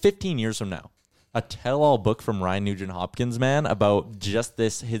 like 15 years from now, a tell-all book from Ryan Nugent-Hopkins, man, about just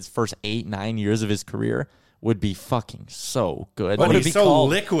his first 8-9 years of his career would be fucking so good. But he's so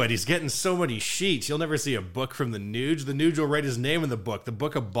liquid. He's getting so many sheets. You'll never see a book from the Nuge. The Nuge will write his name in the Book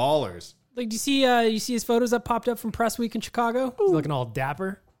of Ballers. Like, do you see his photos that popped up from Press Week in Chicago? He's looking all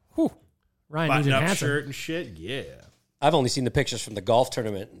dapper. Whew. Ryan Button Nugent up handsome. shirt and shit. Yeah. I've only seen the pictures from the golf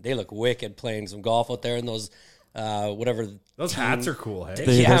tournament. They look wicked playing some golf out there in those whatever. Those hats are cool. Hey, those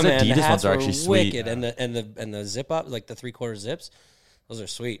man, Adidas the hats ones are actually sweet. wicked, and the zip up, like the 3/4 zips. Those are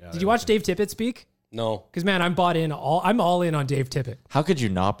sweet. Yeah, did you watch Dave Tippett speak? No, because man, I'm all in on Dave Tippett. How could you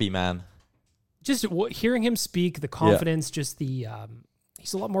not be, man? Just hearing him speak, the confidence, just the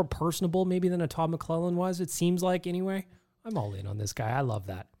he's a lot more personable maybe than a Todd McClellan was. It seems like anyway. I'm all in on this guy. I love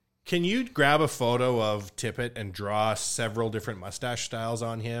that. Can you grab a photo of Tippett and draw several different mustache styles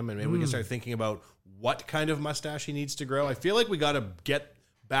on him? And maybe we can start thinking about what kind of mustache he needs to grow. I feel like we got to get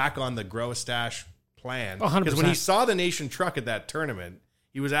back on the grow a stash plan. 100%. Because when he saw the Nation truck at that tournament,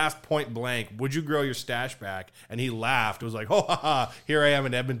 he was asked point blank, would you grow your stash back? And he laughed. It was like, oh, ha, ha, here I am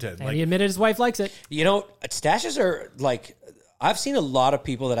in Edmonton. And he admitted his wife likes it. You know, stashes are like, I've seen a lot of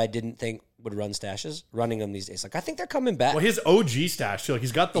people that I didn't think would run stashes running them these days. Like, I think they're coming back. Well, his OG stash, like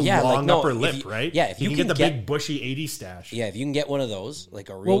he's got the long upper lip, right? Yeah, if you can get the big bushy 80s stash. Yeah, if you can get one of those, like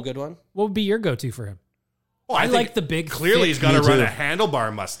a real good one. What would be your go-to for him? Oh, I like the big. Clearly, he's got to run a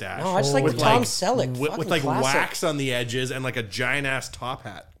handlebar mustache. No, I just like the Tom Selleck. With like classic wax on the edges and like a giant ass top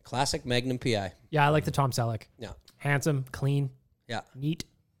hat. Classic Magnum PI. Yeah, I like the Tom Selleck. Yeah, handsome, clean. Yeah, neat.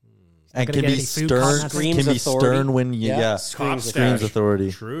 And can be stern. Can be stern when you screams authority.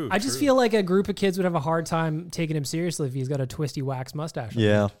 True. I just feel like a group of kids would have a hard time taking him seriously if he's got a twisty wax mustache.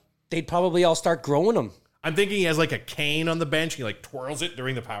 Yeah, they'd probably all start growing them. I'm thinking he has like a cane on the bench. He like twirls it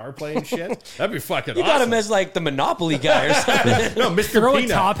during the power play and shit. That'd be fucking You awesome. got him as like the Monopoly guy or something. No, Mr. Throw a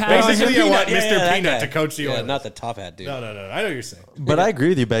Peanut. top hat Basically, on him. I want Yeah, Mr. Peanut that to guy. coach the Oilers. Not the top hat, dude. No. I know what you're saying. But I agree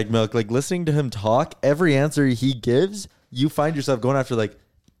with you, Bag Milk. Like, listening to him talk, every answer he gives, you find yourself going after like,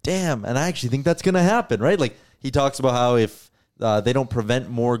 damn, and I actually think that's going to happen, right? Like, he talks about how if they don't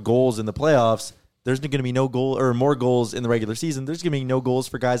prevent more goals in the playoffs, there's going to be no goal or more goals in the regular season. There's going to be no goals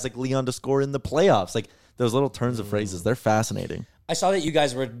for guys like Leon to score in the playoffs. Like, those little turns of phrases, they're fascinating. I saw that you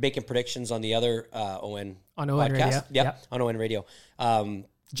guys were making predictions on the other ON on ON podcast. Radio. Yep, on ON Radio.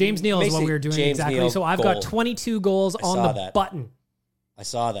 James Neal is what we were doing James exactly. Neal So I've goal. got 22 goals on the that. button. I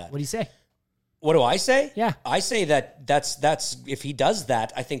saw that. What do you say? What do I say? Yeah. I say that's if he does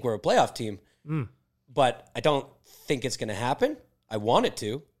that, I think we're a playoff team. But I don't think it's going to happen. I want it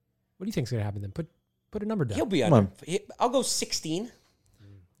to. What do you think's going to happen then? Put a number down. He'll be under. I'll go 16.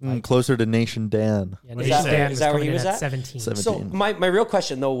 Closer to Nation Dan. Yeah, Nation Dan is that where coming he in was at at? 17. So my real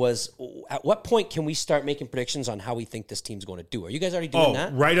question though was, at what point can we start making predictions on how we think this team's going to do? Are you guys already doing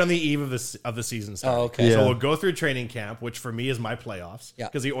that? Right on the eve of the season start. Oh, okay. So Yeah. we'll go through training camp, which for me is my playoffs. Yeah.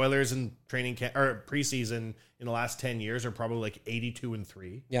 Because the Oilers in training camp or preseason in the last 10 years are probably like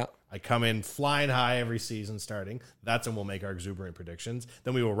 82-3. Yeah. I come in flying high every season starting. That's when we'll make our exuberant predictions.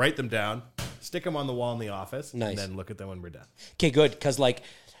 Then we will write them down, stick them on the wall in the office, Nice. and then look at them when we're done. Okay, good. Because like,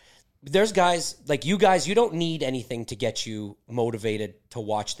 there's guys like you guys. You don't need anything to get you motivated to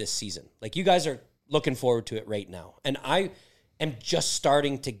watch this season. Like you guys are looking forward to it right now, and I am just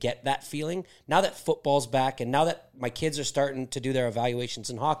starting to get that feeling now that football's back, and now that my kids are starting to do their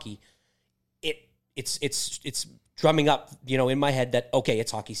evaluations in hockey. It's drumming up, in my head that okay,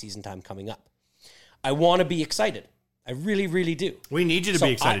 it's hockey season time coming up. I want to be excited. I really, really do. We need you to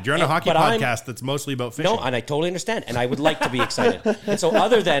be excited. You're on a hockey podcast that's mostly about fishing. No, and I totally understand, and I would like to be excited. And so,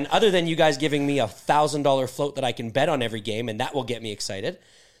 other than you guys giving me $1,000 float that I can bet on every game, and that will get me excited.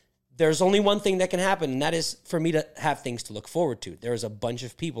 There's only one thing that can happen, and that is for me to have things to look forward to. There is a bunch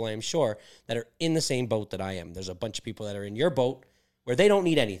of people, I am sure, that are in the same boat that I am. There's a bunch of people that are in your boat where they don't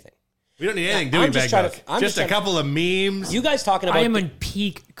need anything. We don't need anything, do we, I'm just Bag trying Milk? to- Just a couple of memes. You guys talking about I am in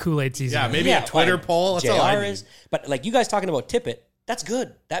peak Kool-Aid season. Yeah, maybe a Twitter poll. That's all I JR need. is, but like you guys talking about Tippett, that's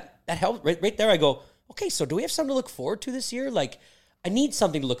good. That helps. Right there, I go, okay, so do we have something to look forward to this year? Like, I need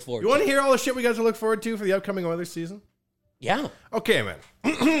something to look forward You to. want to hear all the shit we got to look forward to for the upcoming Oilers season? Yeah. Okay,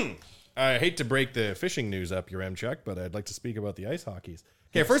 man. I hate to break the fishing news up, your Chuck, but I'd like to speak about the ice hockeys.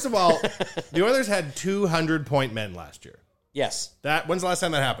 Okay, first of all, the Oilers had 200-point men last year. Yes. When's the last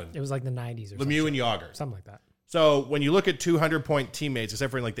time that happened? It was like the 90s or Lemieux and Yager. something like that. So when you look at 200-point teammates,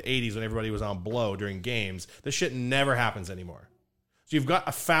 except for in like the 80s when everybody was on blow during games, this shit never happens anymore. So you've got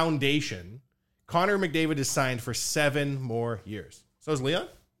a foundation. Connor McDavid is signed for 7 more years. So is Leon?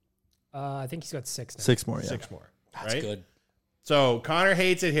 I think he's got 6 now. 6 more, yeah. 6 more. That's right? good. So Connor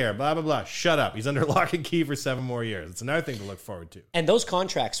hates it here. Blah, blah, blah. Shut up. He's under lock and key for 7 more years. It's another thing to look forward to. And those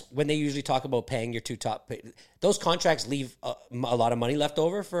contracts, when they usually talk about paying your 2 top, those contracts leave a lot of money left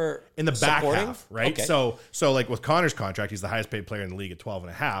over for in the back supporting? half, right? Okay. So like with Connor's contract, he's the highest paid player in the league at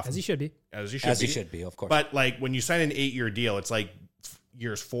 12.5. As he should be. As he should be, of course. But like when you sign an 8-year deal, it's like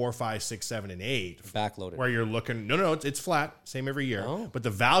years 4, 5, 6, 7, and 8 backloaded. Where you're looking, no, it's flat, same every year. Oh. But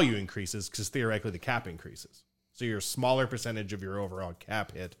the value increases because theoretically the cap increases. So you're a smaller percentage of your overall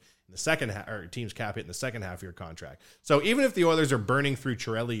cap hit in the second half, or team's cap hit in the second half of your contract. So even if the Oilers are burning through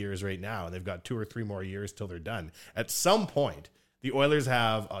Chiarelli years right now, and they've got 2 or 3 more years till they're done, at some point the Oilers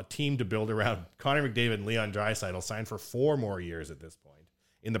have a team to build around Connor McDavid and Leon Draisaitl signed for 4 more years at this point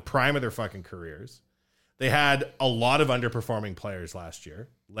in the prime of their fucking careers. They had a lot of underperforming players last year,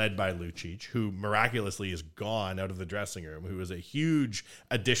 led by Lucic, who miraculously is gone out of the dressing room, who is a huge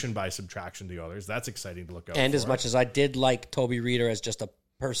addition by subtraction to the Oilers. That's exciting to look out And for. as much as I did like Toby Reeder as just a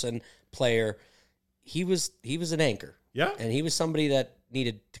person, player, he was an anchor. Yeah. And he was somebody that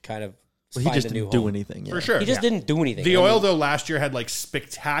needed to kind of Well, he find just a new didn't do home. anything. For sure. He just didn't do anything. The I Oil, mean, though, last year had like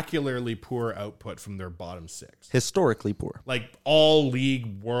spectacularly poor output from their bottom 6. Historically poor. Like all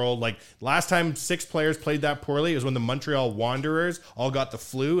league world. Like last time 6 players played that poorly was when the Montreal Wanderers all got the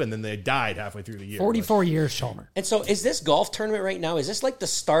flu and then they died halfway through the year. 44 years, Chalmer. And so is this golf tournament right now, is this like the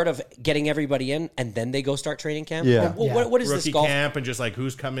start of getting everybody in and then they go start training camp? Yeah. What is Rookie this golf? camp and just like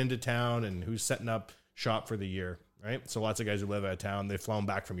who's come into town and who's setting up shop for the year, right? So lots of guys who live out of town, they've flown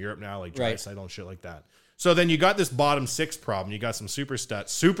back from Europe now, like Right. Draisaitl and shit like that. So then you got this bottom 6 problem. You got some super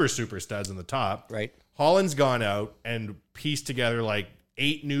studs in the top. Right. Holland's gone out and pieced together like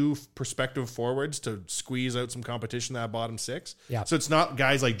 8 new prospective forwards to squeeze out some competition in that bottom 6. Yeah. So it's not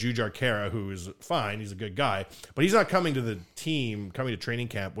guys like Jujhar Khaira, who is fine, he's a good guy, but he's not coming to the team, coming to training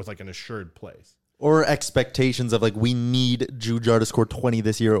camp with like an assured place. Or expectations of like, we need Jujhar to score 20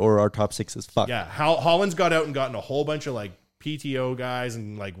 this year or our top 6 is fucked. Yeah, Holland's got out and gotten a whole bunch of like PTO guys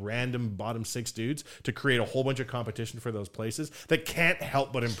and like random bottom 6 dudes to create a whole bunch of competition for those places that can't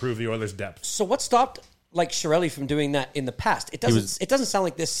help but improve the Oilers' depth. So what stopped like Chiarelli from doing that in the past? It doesn't sound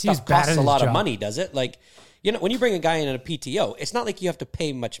like this He was stuff bad costs at a his lot of job. money, does it? Like, you know, when you bring a guy in a PTO, it's not like you have to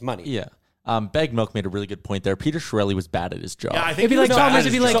pay much money. Yeah. Bag Milk made a really good point there. Peter Chiarelli was bad at his job. Yeah, I think It'd be he was like bad Chalmers, at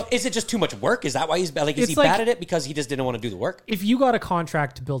it'd his be job. like- So is it just too much work? Is that why he's bad? Like, is It's he like- bad at it because he just didn't want to do the work? If you got a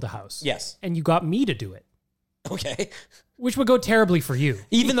contract to build a house, Yes. and you got me to do it, Okay. which would go terribly for you.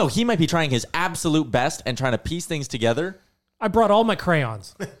 Even though he might be trying his absolute best and trying to piece things together, I brought all my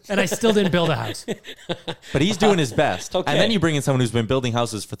crayons, and I still didn't build a house. but he's doing his best. Okay. And then you bring in someone who's been building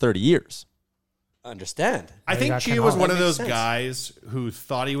houses for 30 years. Understand. I you think got Chia Ken was Holland. one of That those makes sense. guys who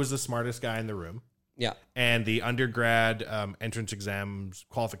thought he was the smartest guy in the room. Yeah. And the undergrad entrance exams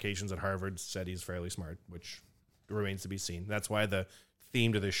qualifications at Harvard said he's fairly smart, which remains to be seen. That's why the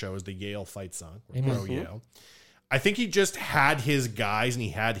theme to this show is the Yale fight song. We're pro Yale. I think he just had his guys and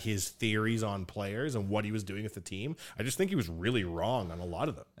he had his theories on players and what he was doing with the team. I just think he was really wrong on a lot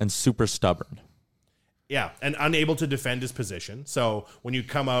of them. And super stubborn. Yeah, and unable to defend his position. So when you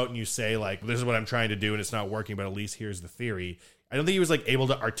come out and you say, like, this is what I'm trying to do and it's not working, but at least here's the theory, I don't think he was, like, able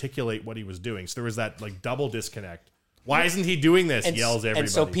to articulate what he was doing. So there was that, like, double disconnect. Why isn't he doing this? Yells everybody. And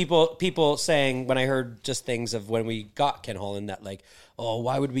so people saying, when I heard just things of when we got Ken Holland, that like, oh,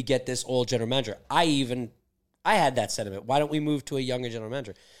 why would we get this old general manager? I had that sentiment. Why don't we move to a younger general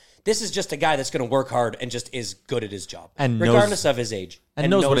manager? This is just a guy that's going to work hard and just is good at his job, And regardless of his age, and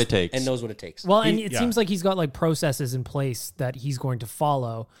knows what it takes. and knows what it takes. Well, and it seems like he's got like processes in place that he's going to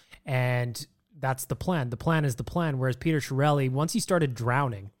follow, and that's the plan. The plan is the plan. Whereas Peter Chiarelli, once he started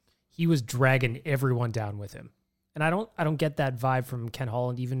drowning, he was dragging everyone down with him. And I don't get that vibe from Ken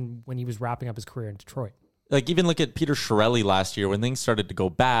Holland, even when he was wrapping up his career in Detroit. Like, even look at Peter Chiarelli last year. When things started to go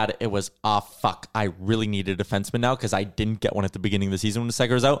bad, it was, fuck, I really need a defenseman now because I didn't get one at the beginning of the season when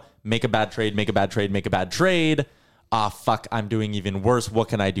Seger was out. Make a bad trade, make a bad trade, make a bad trade. Fuck, I'm doing even worse. What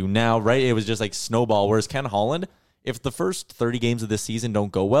can I do now, right? It was just like snowball. Whereas Ken Holland, if the first 30 games of this season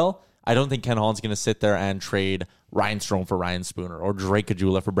don't go well, I don't think Ken Holland's going to sit there and trade Ryan Strome for Ryan Spooner or Drake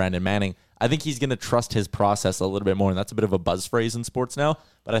Caggiula for Brandon Manning. I think he's going to trust his process a little bit more, and that's a bit of a buzz phrase in sports now.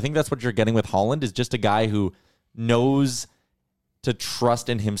 But I think that's what you're getting with Holland is just a guy who knows to trust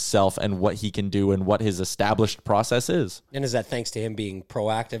in himself and what he can do and what his established process is. And is that thanks to him being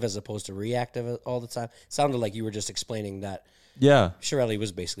proactive as opposed to reactive all the time? Sounded like you were just explaining that. Yeah. Shirelli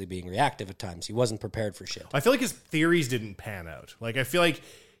was basically being reactive at times. He wasn't prepared for shit. I feel like his theories didn't pan out. Like, I feel like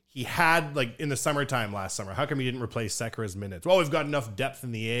he had, like, in the summertime last summer, how come he didn't replace Sekera's minutes? Well, we've got enough depth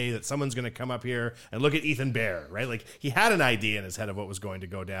in the A that someone's going to come up here and look at Ethan Bear, right? Like, he had an idea in his head of what was going to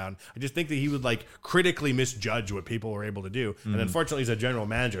go down. I just think that he would, like, critically misjudge what people were able to do. And unfortunately, as a general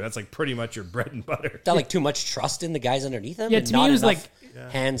manager, that's, like, pretty much your bread and butter. Is that, like, too much trust in the guys underneath him? Yeah, and to me, not it was enough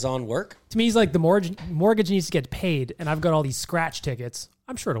like hands-on work? To me, he's like the mortgage needs to get paid, and I've got all these scratch tickets.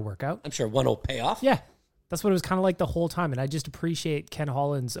 I'm sure it'll work out. I'm sure one will pay off. Yeah. That's what it was kind of like the whole time. And I just appreciate Ken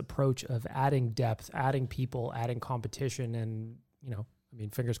Holland's approach of adding depth, adding people, adding competition. And, you know, I mean,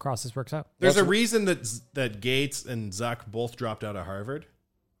 fingers crossed this works out. There's a reason that Gates and Zuck both dropped out of Harvard,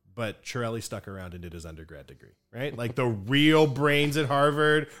 but Shirelli stuck around and did his undergrad degree, right? Like, the real brains at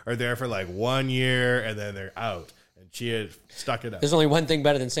Harvard are there for like 1 year and then they're out. And she had stuck it out. There's only one thing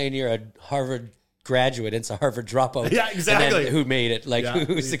better than saying you're a Harvard graduate. It's a Harvard dropout. Yeah, exactly. And then who made it? Like,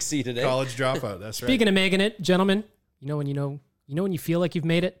 who succeeded it? College dropout. That's right. Speaking of making it, gentlemen, you know when you feel like you've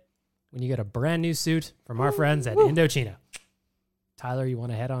made it? When you get a brand new suit from our friends at Indochino. Tyler, you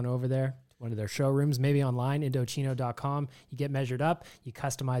want to head on over there? One of their showrooms, maybe online, Indochino.com. You get measured up, you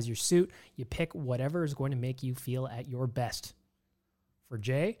customize your suit, you pick whatever is going to make you feel at your best. For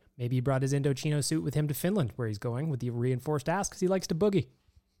Jay, maybe he brought his Indochino suit with him to Finland, where he's going with the reinforced ass because he likes to boogie.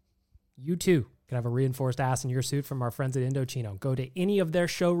 You too can have a reinforced ass in your suit from our friends at Indochino. Go to any of their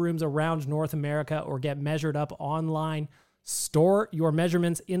showrooms around North America or get measured up online. Store your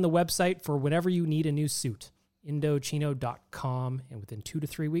measurements in the website for whenever you need a new suit. Indochino.com. And within 2 to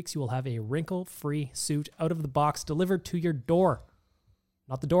 3 weeks, you will have a wrinkle-free suit out of the box delivered to your door.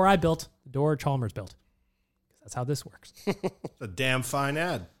 Not the door I built, the door Chalmers built. That's how this works. A damn fine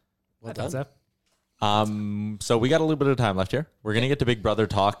ad. Well done. So we got a little bit of time left here. We're going to get to Big Brother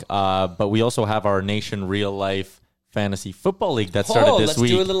talk, but we also have our Nation Real Life Fantasy Football League that started this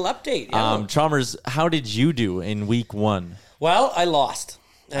week. Let's do a little update. Yeah. Chalmers, how did you do in week 1? Well, I lost.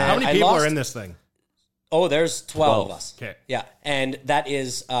 How many people are in this thing? Oh, there's 12 of us. Okay. Yeah, and that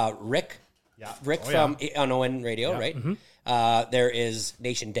is Rick. Yeah. Rick from on ON Radio, right? Mm-hmm. There is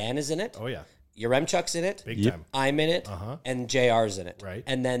Nation Dan is in it. Oh, yeah. Yaremchuk's in it. Big time. I'm in it. And JR's in it. Right.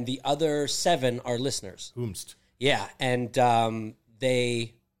 And then the other 7 are listeners. Whomst. Yeah, and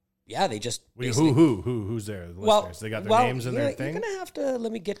they just who's there? The listeners. They got their names in their thing. You're gonna have to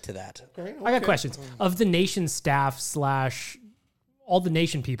let me get to that. Okay. I got questions. Of the Nation staff / all the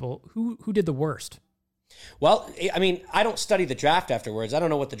Nation people, who did the worst? Well, I mean, I don't study the draft afterwards. I don't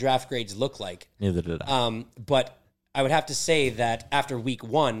know what the draft grades look like. Neither did I. But I would have to say that after week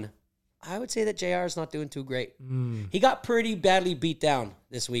 1, I would say that JR is not doing too great. He got pretty badly beat down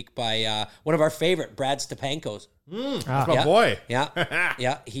this week by one of our favorite, Brad Stepankos. That's my boy. Yeah,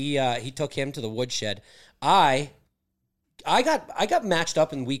 yeah. He took him to the woodshed. I got matched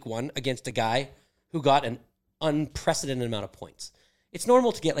up in week 1 against a guy who got an unprecedented amount of points. It's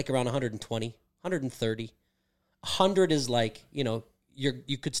normal to get like around 120, 130. 100 is like, you know,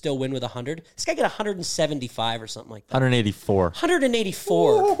 you could still win with 100. This guy got 175 or something like that. 184.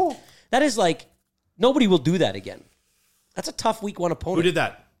 184. That is like, nobody will do that again. That's a tough week 1 opponent. Who did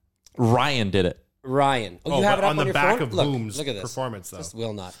that? Ryan did it. Ryan. Oh, you have it up on the your back phone? of Look Boom's at this. performance, though. Just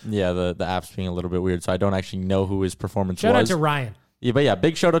will not. Yeah, the app's being a little bit weird, so I don't actually know who his performance Shout out was. to Ryan. Yeah, but yeah,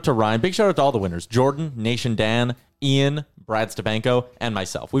 big shout out to Ryan. Big shout out to all the winners. Jordan, Nation Dan, Ian, Brad Stepanko, and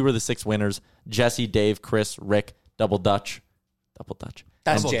myself. We were the 6 winners. Jesse, Dave, Chris, Rick, Double Dutch.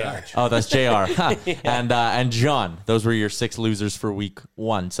 That's Double JR. Dutch. Oh, that's JR. And John. Those were your 6 losers for week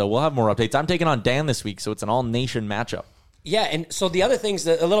 1. So we'll have more updates. I'm taking on Dan this week, so it's an all-nation matchup. Yeah, and so the other thing's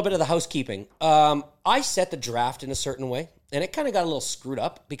a little bit of the housekeeping. I set the draft in a certain way, and it kind of got a little screwed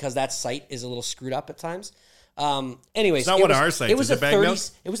up because that site is a little screwed up at times. Anyways, It's not one of our sites. It was Is a it Bag 30. Milk?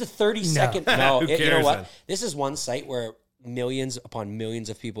 It was a 30-second. Who No, you know cares, what? then? This is one site where millions upon millions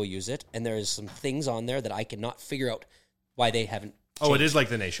of people use it, and there is some things on there that I cannot figure out why they haven't. Oh, it is like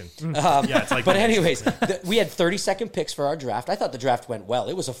the Nation. Yeah, it's like. But the Nation. anyways, we had 30-second picks for our draft. I thought the draft went well.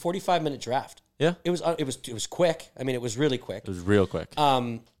 It was a 45-minute draft. Yeah. It was quick. I mean, it was really quick. It was real quick.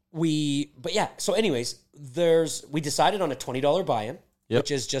 So anyways, we decided on a $20 buy-in,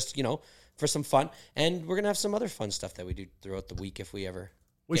 which is just, you know, for some fun. And we're going to have some other fun stuff that we do throughout the week if we ever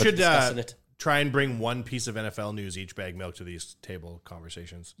We get should discussing it. try and bring one piece of NFL news each, Bag Milk, to these table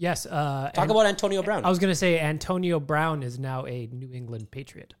conversations. Yes. Talk about Antonio Brown. I was going to say Antonio Brown is now a New England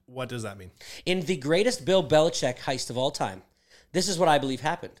Patriot. What does that mean? In the greatest Bill Belichick heist of all time, this is what I believe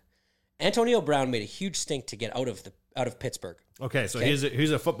happened. Antonio Brown made a huge stink to get out of the out of Pittsburgh. Okay, so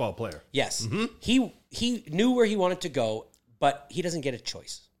he's a football player. Yes. He knew where he wanted to go, but he doesn't get a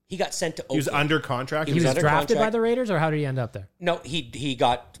choice. He got sent to Oakland. He was under contract? He was under drafted contract. by the Raiders, or how did he end up there? No, he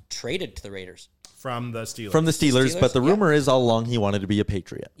got traded to the Raiders. From the Steelers. From the Steelers, but the rumor is all along he wanted to be a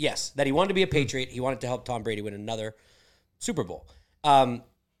Patriot. Yes, that he wanted to be a Patriot. He wanted to help Tom Brady win another Super Bowl.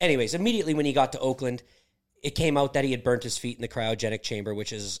 Anyways, immediately when he got to Oakland, it came out that he had burnt his feet in the cryogenic chamber,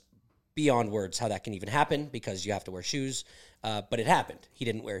 which is beyond words how that can even happen because you have to wear shoes. But it happened. He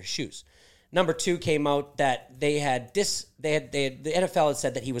didn't wear his shoes. Number 2 came out that the NFL had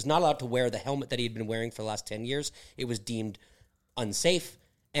said that he was not allowed to wear the helmet that he had been wearing for the last 10 years. It was deemed unsafe.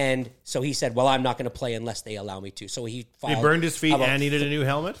 And so he said, well, I'm not going to play unless they allow me to. So he filed. He burned his feet and needed a new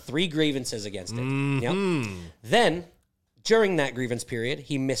helmet? 3 grievances against it. Mm-hmm. Yep. Then, during that grievance period,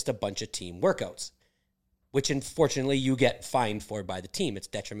 he missed a bunch of team workouts, which unfortunately you get fined for by the team. It's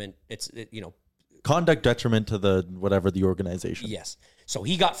detriment. Conduct detriment to the organization. Yes. So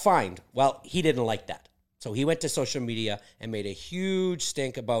he got fined. Well, he didn't like that. So he went to social media and made a huge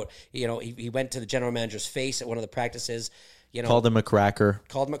stink about, he went to the general manager's face at one of the practices. Called him a cracker.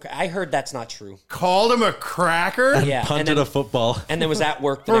 I heard that's not true. Called him a cracker? Yeah. Punted a football. And then was at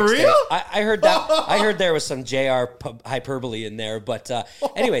work the For next real? day. I heard that. I heard there was some JR hyperbole in there. But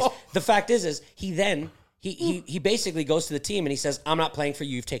anyways, the fact is he then... He basically goes to the team and he says, I'm not playing for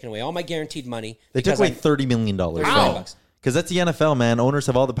you. You've taken away all my guaranteed money. They took away $30 million. Because that's the NFL, man. Owners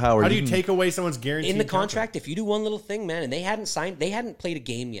have all the power. How do you take away someone's guaranteed in the contract? If you do one little thing, man, and they hadn't played a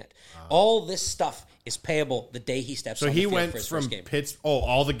game yet. All this stuff is payable the day he steps on the field for his first game.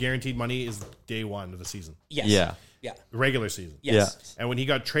 All the guaranteed money is day 1 of the season. Yes. Yeah. Regular season. Yes. Yeah. And when he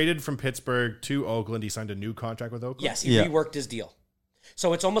got traded from Pittsburgh to Oakland, he signed a new contract with Oakland? Yes, he reworked his deal.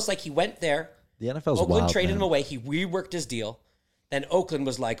 So it's almost like he went there. The NFL's Oakland wild, traded man. him away. He reworked his deal. Then Oakland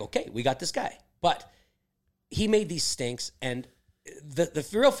was like, okay, we got this guy. But he made these stinks. And the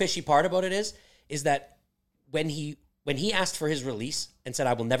real fishy part about it is that when he asked for his release and said,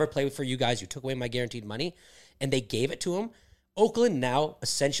 I will never play for you guys, you took away my guaranteed money, and they gave it to him, Oakland now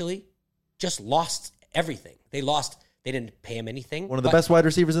essentially just lost everything. They didn't pay him anything. One of the best wide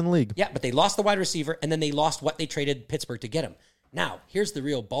receivers in the league. Yeah, but they lost the wide receiver, and then they lost what they traded Pittsburgh to get him. Now, here's the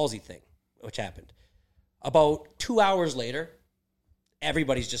real ballsy thing, which happened. About 2 hours later,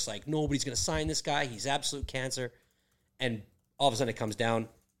 everybody's just like, nobody's going to sign this guy. He's absolute cancer. And all of a sudden it comes down,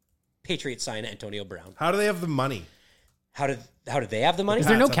 Patriots sign Antonio Brown. How do they have the money? How do they have the money? Is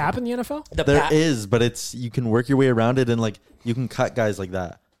there no cap in the NFL? There is, but you can work your way around it, and you can cut guys like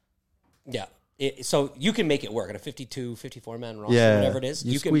that. Yeah. So you can make it work on a 52, 54-man roster, whatever it is.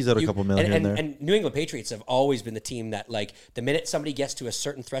 You squeeze out a couple million in there. And New England Patriots have always been the team that, the minute somebody gets to a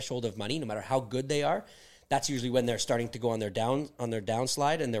certain threshold of money, no matter how good they are, that's usually when they're starting to go on their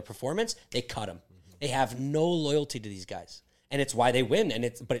downslide and their performance. They cut them. They have no loyalty to these guys, and it's why they win.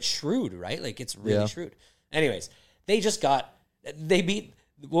 But it's shrewd, right? It's really shrewd. Anyways, they beat,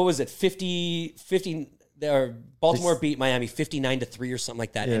 what was it, 50. Baltimore beat Miami 59-3 or something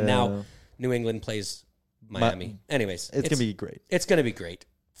like that, and now New England plays Miami. Anyways, it's going to be great. It's going to be great.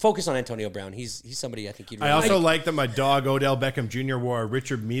 Focus on Antonio Brown. He's somebody I think you'd really I also like that my dog Odell Beckham Jr. wore a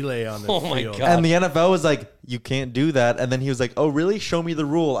Richard Mille on the field. My God. And the NFL was like, you can't do that. And then he was like, oh, really? Show me the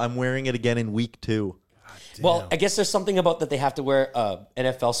rule. I'm wearing it again in week 2. Well, I guess there's something about that they have to wear a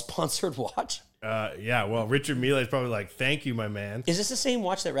NFL-sponsored watch. Yeah, well, Richard Mille is probably like, thank you, my man. Is this the same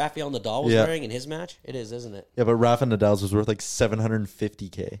watch that Rafael Nadal was wearing in his match? It is, isn't it? Yeah, but Rafa Nadal's was worth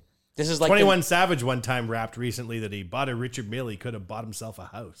 $750K. This is like 21 Savage one time rapped recently that he bought a Richard Mille. He could have bought himself a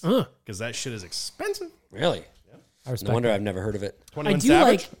house because that shit is expensive. Really? Yeah. No wonder I've never heard of it. 21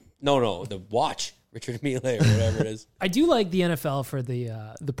 Savage? No, the watch, Richard Mille or whatever it is. I do like the NFL for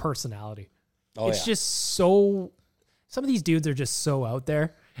the personality. It's just so. Some of these dudes are just so out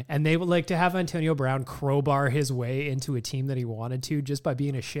there, and they would like to have Antonio Brown crowbar his way into a team that he wanted to just by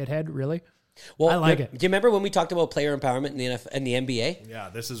being a shithead. Really? Well, I like it. Do you remember when we talked about player empowerment in the NFL and the NBA? Yeah,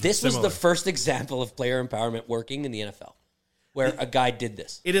 this was the first example of player empowerment working in the NFL, where a guy did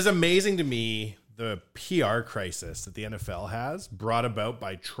this. It is amazing to me the PR crisis that the NFL has brought about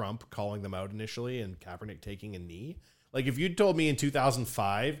by Trump calling them out initially and Kaepernick taking a knee. Like if you'd told me in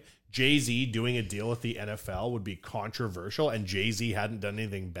 2005 Jay-Z doing a deal with the NFL would be controversial and Jay-Z hadn't done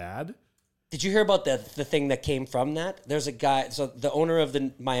anything bad. Did you hear about the thing that came from that? There's a guy, so the owner of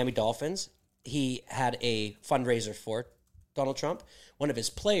the Miami Dolphins, he had a fundraiser for Donald Trump. One of his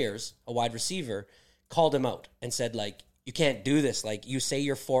players, a wide receiver, called him out and said, you can't do this. You say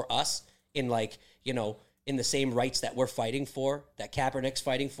you're for us in in the same rights that we're fighting for, that Kaepernick's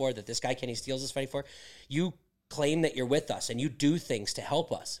fighting for, that this guy Kenny Steele is fighting for. You claim that you're with us and you do things to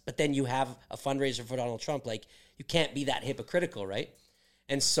help us, but then you have a fundraiser for Donald Trump. Like, you can't be that hypocritical, right?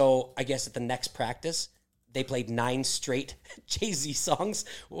 And so I guess at the next practice, they played 9 straight Jay-Z songs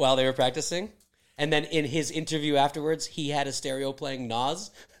while they were practicing. And then in his interview afterwards, he had a stereo playing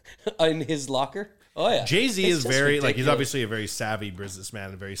Nas in his locker. Oh, yeah. Jay-Z It's is just very, ridiculous. he's obviously a very savvy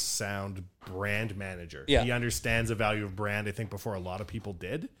businessman, a very sound brand manager. Yeah. He understands the value of brand, I think, before a lot of people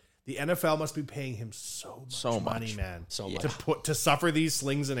did. The NFL must be paying him so much money, man. So much. To suffer these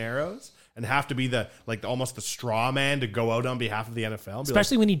slings and arrows and have to be almost the straw man to go out on behalf of the NFL. And be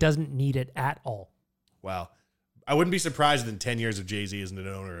Especially when he doesn't need it at all. Well, I wouldn't be surprised in 10 years if Jay-Z isn't an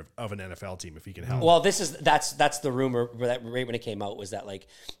owner of an NFL team if he can help. Well, that's the rumor that right when it came out, was that like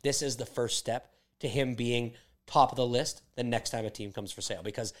this is the first step to him being top of the list the next time a team comes for sale,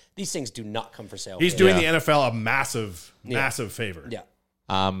 because these things do not come for sale. He's doing the NFL a massive favor. Yeah.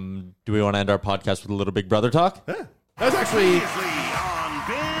 Do we want to end our podcast with a little Big Brother talk? Yeah. That was actually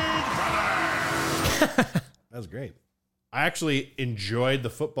that was great. I actually enjoyed the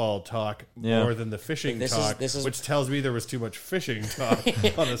football talk more than the fishing talk, which tells me there was too much fishing talk.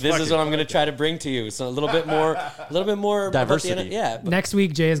 On This is what I'm going to try to bring to you. So a little bit more diversity. Yeah. Next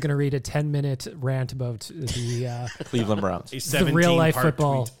week, Jay is going to read a 10-minute rant about the Cleveland Browns. the real life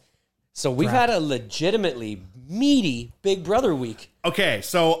football. So we've had a legitimately meaty Big Brother week. Okay,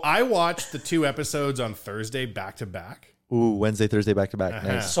 so I watched the 2 episodes on Thursday back to back. Ooh, Wednesday, Thursday, back to back.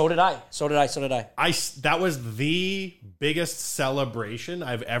 Nice. So did I. That was the biggest celebration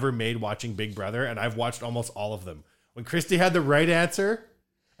I've ever made watching Big Brother, and I've watched almost all of them. When Christy had the right answer,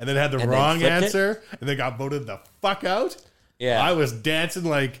 and then had the wrong answer, and then got voted the fuck out, I was dancing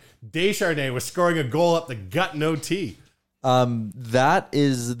like Descharnais was scoring a goal up the gut in OT. That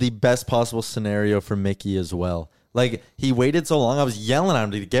is the best possible scenario for Mickey as well. Like, he waited so long. I was yelling at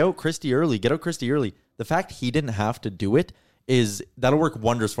him to get out Christy early. The fact he didn't have to do it that'll work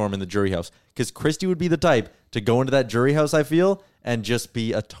wonders for him in the jury house, because Christy would be the type to go into that jury house, I feel, and just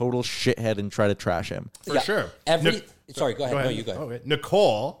be a total shithead and try to trash him. For sure. Sorry, go ahead. No, you go ahead. Okay.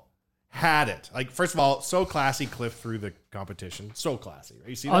 Nicole had it. Like, first of all, so classy, Cliff through the competition. So classy. Right?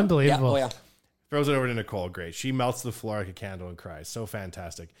 You see that? Unbelievable. Yeah. Throws it over to Nicole. Great. She melts the floor like a candle and cries. So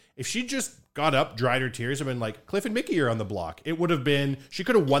fantastic. If she just got up, dried her tears, and been like, Cliff and Mickey are on the block, it would have been, she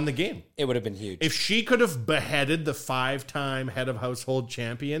could have won the game. It would have been huge. If she could have beheaded the 5-time head of household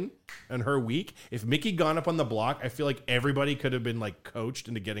champion in her week, if Mickey gone up on the block, I feel like everybody could have been like coached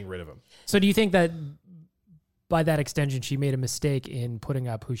into getting rid of him. So do you think that by that extension, she made a mistake in putting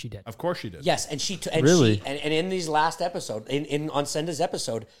up who she did? Of course she did. Yes, and Really? and in these last episode, on Senda's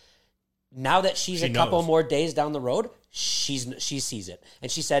episode, now that she's a couple more days down the road, she sees it.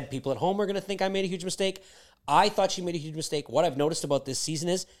 And she said, people at home are going to think I made a huge mistake. I thought she made a huge mistake. What I've noticed about this season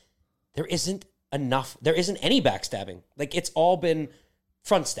is there isn't any backstabbing. Like, it's all been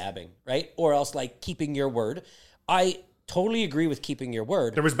front stabbing, right? Or else like keeping your word. I totally agree with keeping your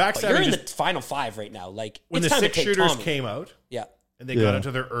word. There was backstabbing. You're in the final 5 right now. Like, when it's the time 6 to take shooters Tommy. came out, Yeah. and they got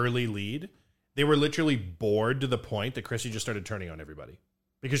into their early lead, they were literally bored to the point that Chrissy just started turning on everybody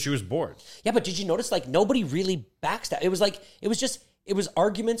because she was bored. Yeah, but did you notice, like, nobody really backstabbed? It was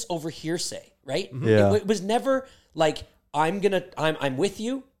arguments over hearsay, right? Mm-hmm. Yeah. It was never like, I'm with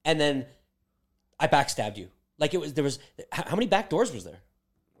you, and then I backstabbed you. Like, there was, how many back doors was there?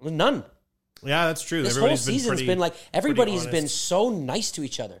 None. Yeah, that's true. This whole season's been like, everybody's been so nice to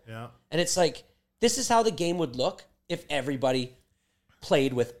each other. Yeah. And it's like, this is how the game would look if everybody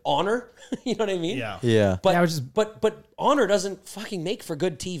played with honor. You know what I mean? Yeah. Yeah. But honor doesn't fucking make for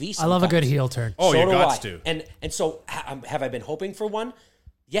good TV sometimes. I love a good heel turn. Oh, So you do got I. to. And so have I been hoping for one?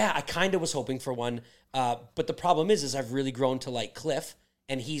 Yeah, I kind of was hoping for one. But the problem is I've really grown to like Cliff,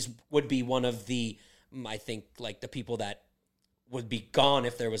 and would be one of the, I think, like the people that would be gone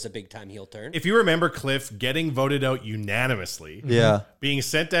if there was a big time heel turn. If you remember Cliff getting voted out unanimously, being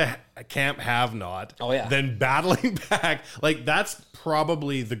sent to Camp Have Not, then battling back, like that's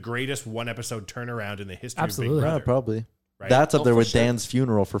probably the greatest 1-episode turnaround in the history of Big Brother. Yeah, probably. Right? That's up there for with sure. Dan's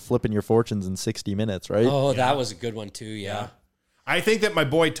funeral for flipping your fortunes in 60 minutes, right? Oh, that was a good one too, yeah. I think that my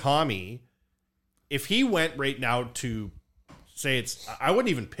boy Tommy, if he went right now to say I wouldn't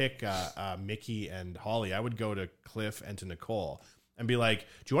even pick Mickey and Holly. I would go to Cliff and to Nicole and be like, do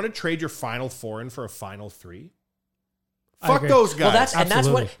you want to trade your final 4 in for a final 3? Fuck those guys. Well, that's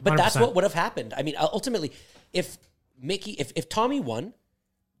what 100%. would have happened. I mean, ultimately, if Tommy won,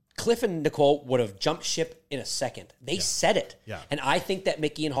 Cliff and Nicole would have jumped ship in a second. They said it. Yeah. And I think that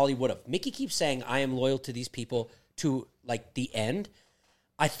Mickey and Holly would have. Mickey keeps saying, I am loyal to these people to like the end.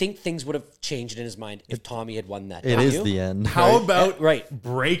 I think things would have changed in his mind if Tommy had won that. It is the end. How about right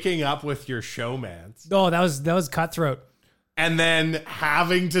breaking up with your showmans? Oh, that was cutthroat. And then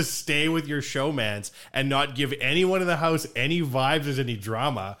having to stay with your showmans and not give anyone in the house any vibes or any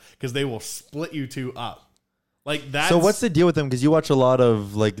drama because they will split you two up. Like that. So what's the deal with them? Because you watch a lot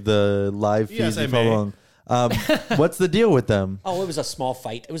of like the live feeds. Yes, I you follow along. What's the deal with them? Oh, it was a small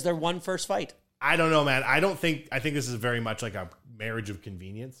fight. It was their first fight. I don't know, man. I think this is very much like a marriage of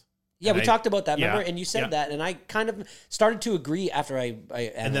convenience. Yeah, and we talked about that, remember? Yeah, And you said yeah. that, and I kind of started to agree after I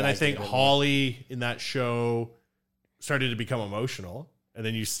And then I think Holly in that show started to become emotional. And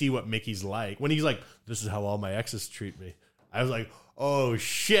then you see what Mickey's like. When he's like, this is how all my exes treat me. I was like, oh,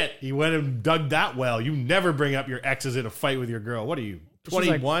 shit. He went and dug that well. You never bring up your exes in a fight with your girl. What are you,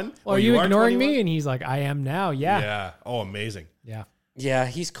 21? Like, are you ignoring me? And he's like, I am now. Yeah. Yeah. Oh, amazing. Yeah. Yeah,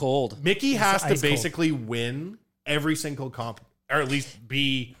 he's cold. Mickey has to ice cold. basically win every single comp, or at least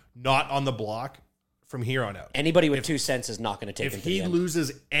be not on the block from here on out. Anybody with 2 cents is not going to take If him to he the end.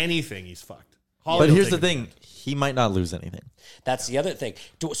 loses anything, he's fucked. Holly But will here's the take thing: he might not lose anything. That's the other thing.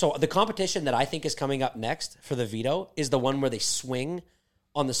 So the competition that I think is coming up next for the veto is the one where they swing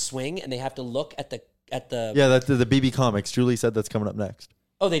on the swing and they have to look at the Yeah, that's the BB Comics. Julie said that's coming up next.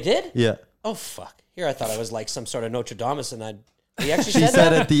 Oh, they did? Yeah. Oh fuck. Here I thought I was like some sort of Notre Dame and he actually She said said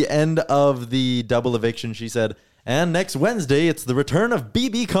that? at the end of the double eviction, she said, and next Wednesday, it's the return of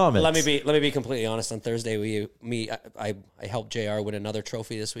BB Comics. Let me be completely honest. On Thursday, I helped JR win another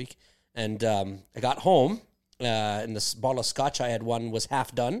trophy this week, and I got home, and this bottle of scotch I had won was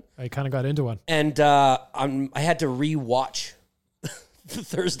half done. I kind of got into one, and I had to rewatch the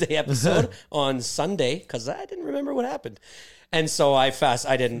Thursday episode on Sunday because I didn't remember what happened, and so I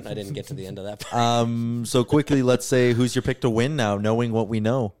didn't get to the end of that part. So quickly, let's say who's your pick to win now, knowing what we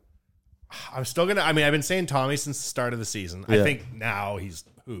know. I'm still gonna. I mean, I've been saying Tommy since the start of the season. Yeah. I think now he's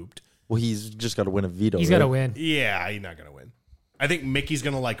hooped. Well, he's just got to win a veto. He's right? got to win. Yeah, he's not gonna win. I think Mickey's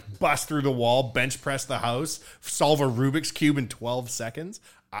gonna like bust through the wall, bench press the house, solve a Rubik's cube in 12 seconds.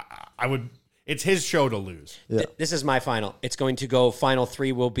 I would. It's his show to lose. Yeah. This is my final. It's going to go. Final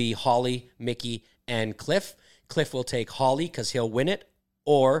 3 will be Holly, Mickey, and Cliff. Cliff will take Holly because he'll win it,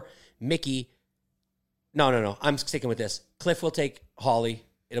 or Mickey. No. I'm sticking with this. Cliff will take Holly.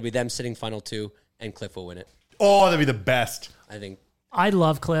 It'll be them sitting final 2, and Cliff will win it. Oh, that'd be the best. I think. I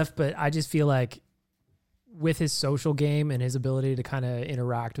love Cliff, but I just feel like with his social game and his ability to kind of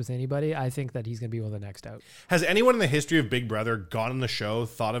interact with anybody, I think that he's going to be one of the next out. Has anyone in the history of Big Brother gone on the show,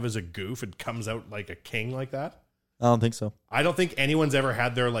 thought of as a goof, and comes out like a king like that? I don't think so. I don't think anyone's ever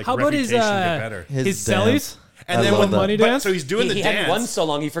had their like How about reputation his, get better. His dance. cellies? And I then love when that. money but- dance? so he's doing He the hadn't dance. won so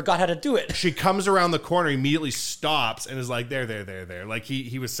long, he forgot how to do it. She comes around the corner, immediately stops, and is like, there. Like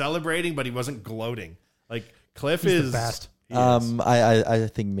he was celebrating, but he wasn't gloating. Like Cliff He's the is best. he is. I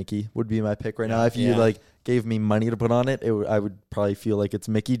think Mickey would be my pick right now. If you Yeah. like gave me money to put on it, I would probably feel like it's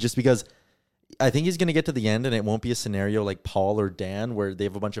Mickey, just because I think he's going to get to the end and it won't be a scenario like Paul or Dan where they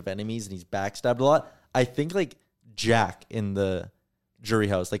have a bunch of enemies and he's backstabbed a lot. I think like Jack in the jury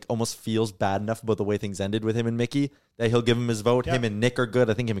house like almost feels bad enough about the way things ended with him and Mickey that he'll give him his vote. Yeah. Him and Nick are good.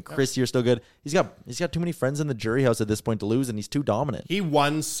 I think him and Chrissy are still good. He's got too many friends in the jury house at this point to lose, and he's too dominant. He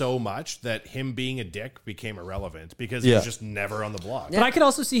won so much that him being a dick became irrelevant because Yeah. he was just never on the block. But I could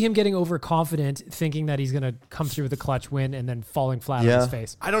also see him getting overconfident, thinking that he's going to come through with a clutch win and then falling flat on Yeah. his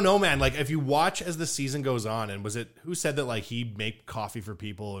face. I don't know, man. Like if you watch as the season goes on, and was it who said that like he'd make coffee for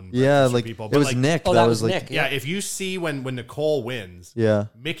people and Yeah, breakfast for like people? it was like, Nick. Oh, that was like Nick. Yeah, if you see when Nicole wins, Yeah.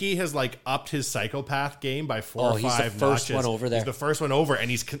 Mickey has like upped his psychopath game by 4 Oh, or he's the 5 first notches. one over there. He's the first one over, and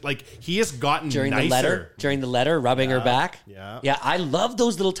he's like he has gotten during nicer. the letter, rubbing her back. Yeah. I love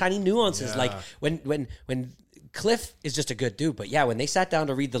those little tiny nuances. Yeah. Like when Cliff is just a good dude, but yeah, when they sat down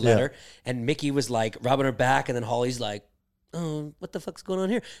to read the letter and Mickey was like rubbing her back, and then Holly's like, "Oh, what the fuck's going on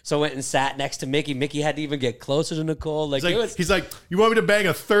here?" So I went and sat next to Mickey. Mickey had to even get closer to Nicole. Like, He's like, you want me to bang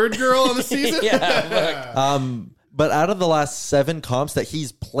a third girl on the season? yeah, But out of the last 7 comps that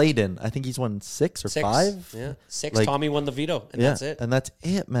he's played in, I think he's won 6 or 5. Yeah, 6. Like- Tommy won the veto, and Yeah, that's it. and that's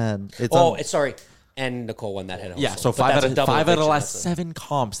it, man. It's Sorry. And Nicole won that head. yeah. also. So But 5 that's out a of double 5 out of the eviction, last that's 7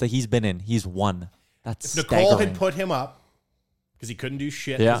 comps that he's been in, he's won. That's If Nicole staggering. had put him up because he couldn't do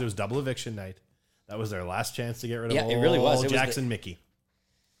shit Yeah. because it was double eviction night, that was their last chance to get rid of Yeah, it really was. old It was Jackson Mickey.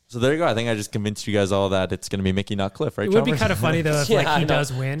 So there you go. I think I just convinced you guys all that it's going to be Mickey, not Cliff, right? It would be Chalmers? kind of funny though if Yeah, like I he know.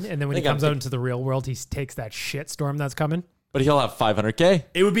 does win, and then when I he think comes I'm out into the real world, he takes that shit storm that's coming. But he'll have 500K.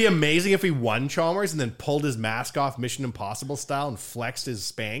 It would be amazing if he won Chalmers and then pulled his mask off Mission Impossible style and flexed his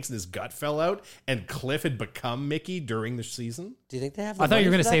Spanx and his gut fell out, and Cliff had become Mickey during the season. Do you think they have? I thought you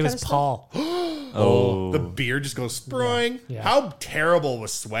were going to say it was Paul. Oh. The beard just goes sproing. Yeah. How terrible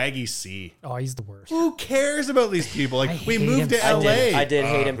was Swaggy C? Oh, he's the worst. Who cares about these people? Like, we hate moved him to so LA. I did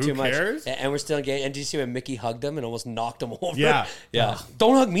hate him who too cares? much. And we're still engaged. And did you see when Mickey hugged him and almost knocked him over? Yeah. Yeah.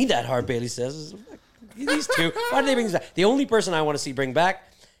 Don't hug me that hard, Bailey says. These two. Why did they bring this back? The only person I want to see bring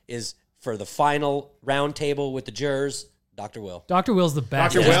back is for the final round table with the jurors, Dr. Will. Dr. Will's the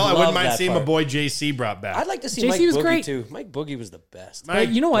best. Dr. Will, I love wouldn't mind that seeing my part. boy JC brought back. I'd like to see JC Mike was Boogie great. too. Mike Boogie was the best. But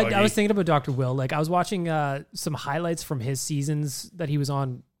you know what? I Boogie. was thinking about Dr. Will. Like I was watching some highlights from his seasons that he was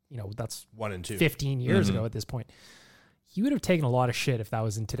on. That's 1 and 2. 15 years ago at this point. He would have taken a lot of shit if that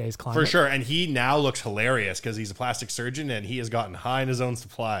was in today's climate. For sure. And he now looks hilarious because he's a plastic surgeon and he has gotten high in his own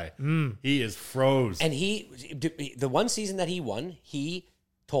supply. He is froze. And the one season that he won, he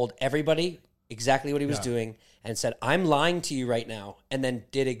told everybody exactly what he was doing and said, "I'm lying to you right now," and then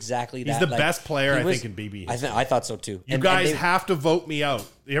did exactly that. He's the best player, I think, in BB. I thought so too. You guys have to vote me out.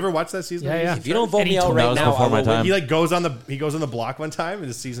 You ever watch that season? Yeah. If you don't vote me out right now, I will win. He goes on the block one time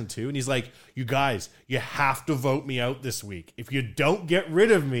in season 2, and he's like, "You guys, you have to vote me out this week. If you don't get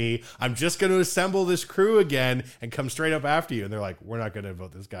rid of me, I'm just going to assemble this crew again and come straight up after you." And they're like, "We're not going to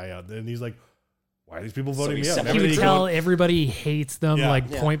vote this guy out." And he's like, "Why are these people voting me out?" He would tell everybody he hates them, Yeah.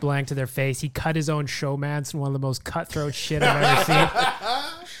 point blank to their face. He cut his own showmance in one of the most cutthroat shit I've ever seen.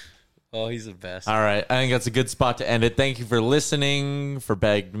 Oh, he's the best. All right. I think that's a good spot to end it. Thank you for listening, for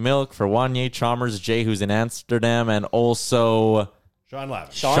Bagged Milk, for Wanye Chalmers, Jay, who's in Amsterdam, and also Sean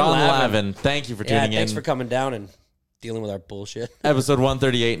Lavin. Sean Lavin. Thank you for tuning in. Thanks for coming down and dealing with our bullshit. Episode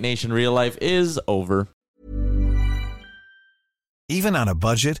 138, Nation Real Life, is over. Even on a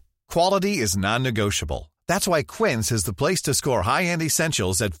budget, quality is non-negotiable. That's why Quince is the place to score high-end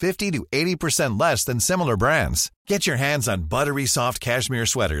essentials at 50 to 80% less than similar brands. Get your hands on buttery soft cashmere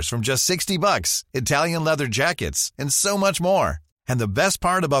sweaters from just $60, Italian leather jackets, and so much more. And the best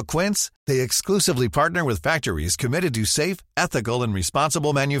part about Quince, they exclusively partner with factories committed to safe, ethical, and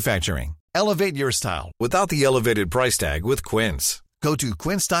responsible manufacturing. Elevate your style without the elevated price tag with Quince. Go to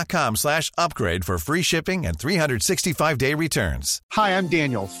quince.com/upgrade for free shipping and 365-day returns. Hi, I'm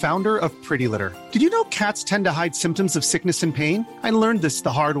Daniel, founder of Pretty Litter. Did you know cats tend to hide symptoms of sickness and pain? I learned this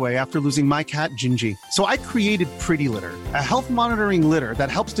the hard way after losing my cat, Gingy. So I created Pretty Litter, a health monitoring litter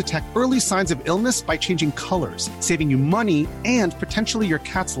that helps detect early signs of illness by changing colors, saving you money and potentially your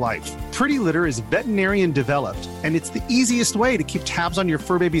cat's life. Pretty Litter is veterinarian developed, and it's the easiest way to keep tabs on your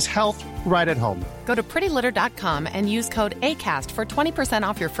fur baby's health right at home. Go to prettylitter.com and use code ACAST for 20%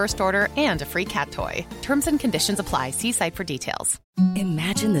 off your first order and a free cat toy. Terms and conditions apply. See site for details.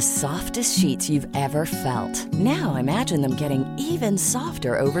 Imagine the softest sheets you've ever felt. Now imagine them getting even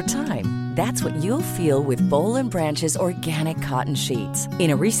softer over time. That's what you'll feel with Boll & Branch's organic cotton sheets.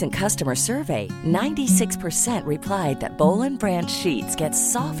 In a recent customer survey, 96% replied that Boll & Branch sheets get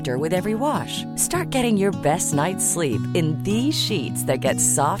softer with every wash. Start getting your best night's sleep in these sheets that get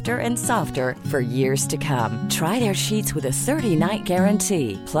softer and softer for years to come. Try their sheets with a 30-night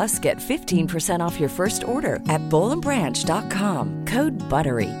guarantee. Plus, get 15% off your first order at bollandbranch.com. Code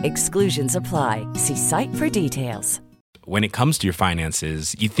BUTTERY. Exclusions apply. See site for details. When it comes to your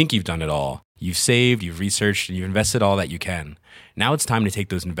finances, you think you've done it all. You've saved, you've researched, and you've invested all that you can. Now it's time to take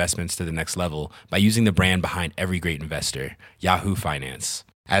those investments to the next level by using the brand behind every great investor, Yahoo Finance.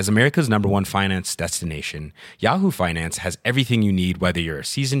 As America's #1 finance destination, Yahoo Finance has everything you need, whether you're a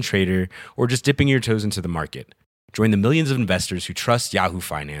seasoned trader or just dipping your toes into the market. Join the millions of investors who trust Yahoo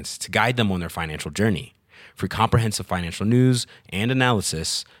Finance to guide them on their financial journey. For comprehensive financial news and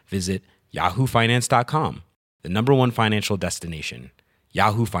analysis, visit yahoofinance.com. The #1 financial destination,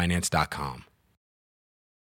 yahoofinance.com.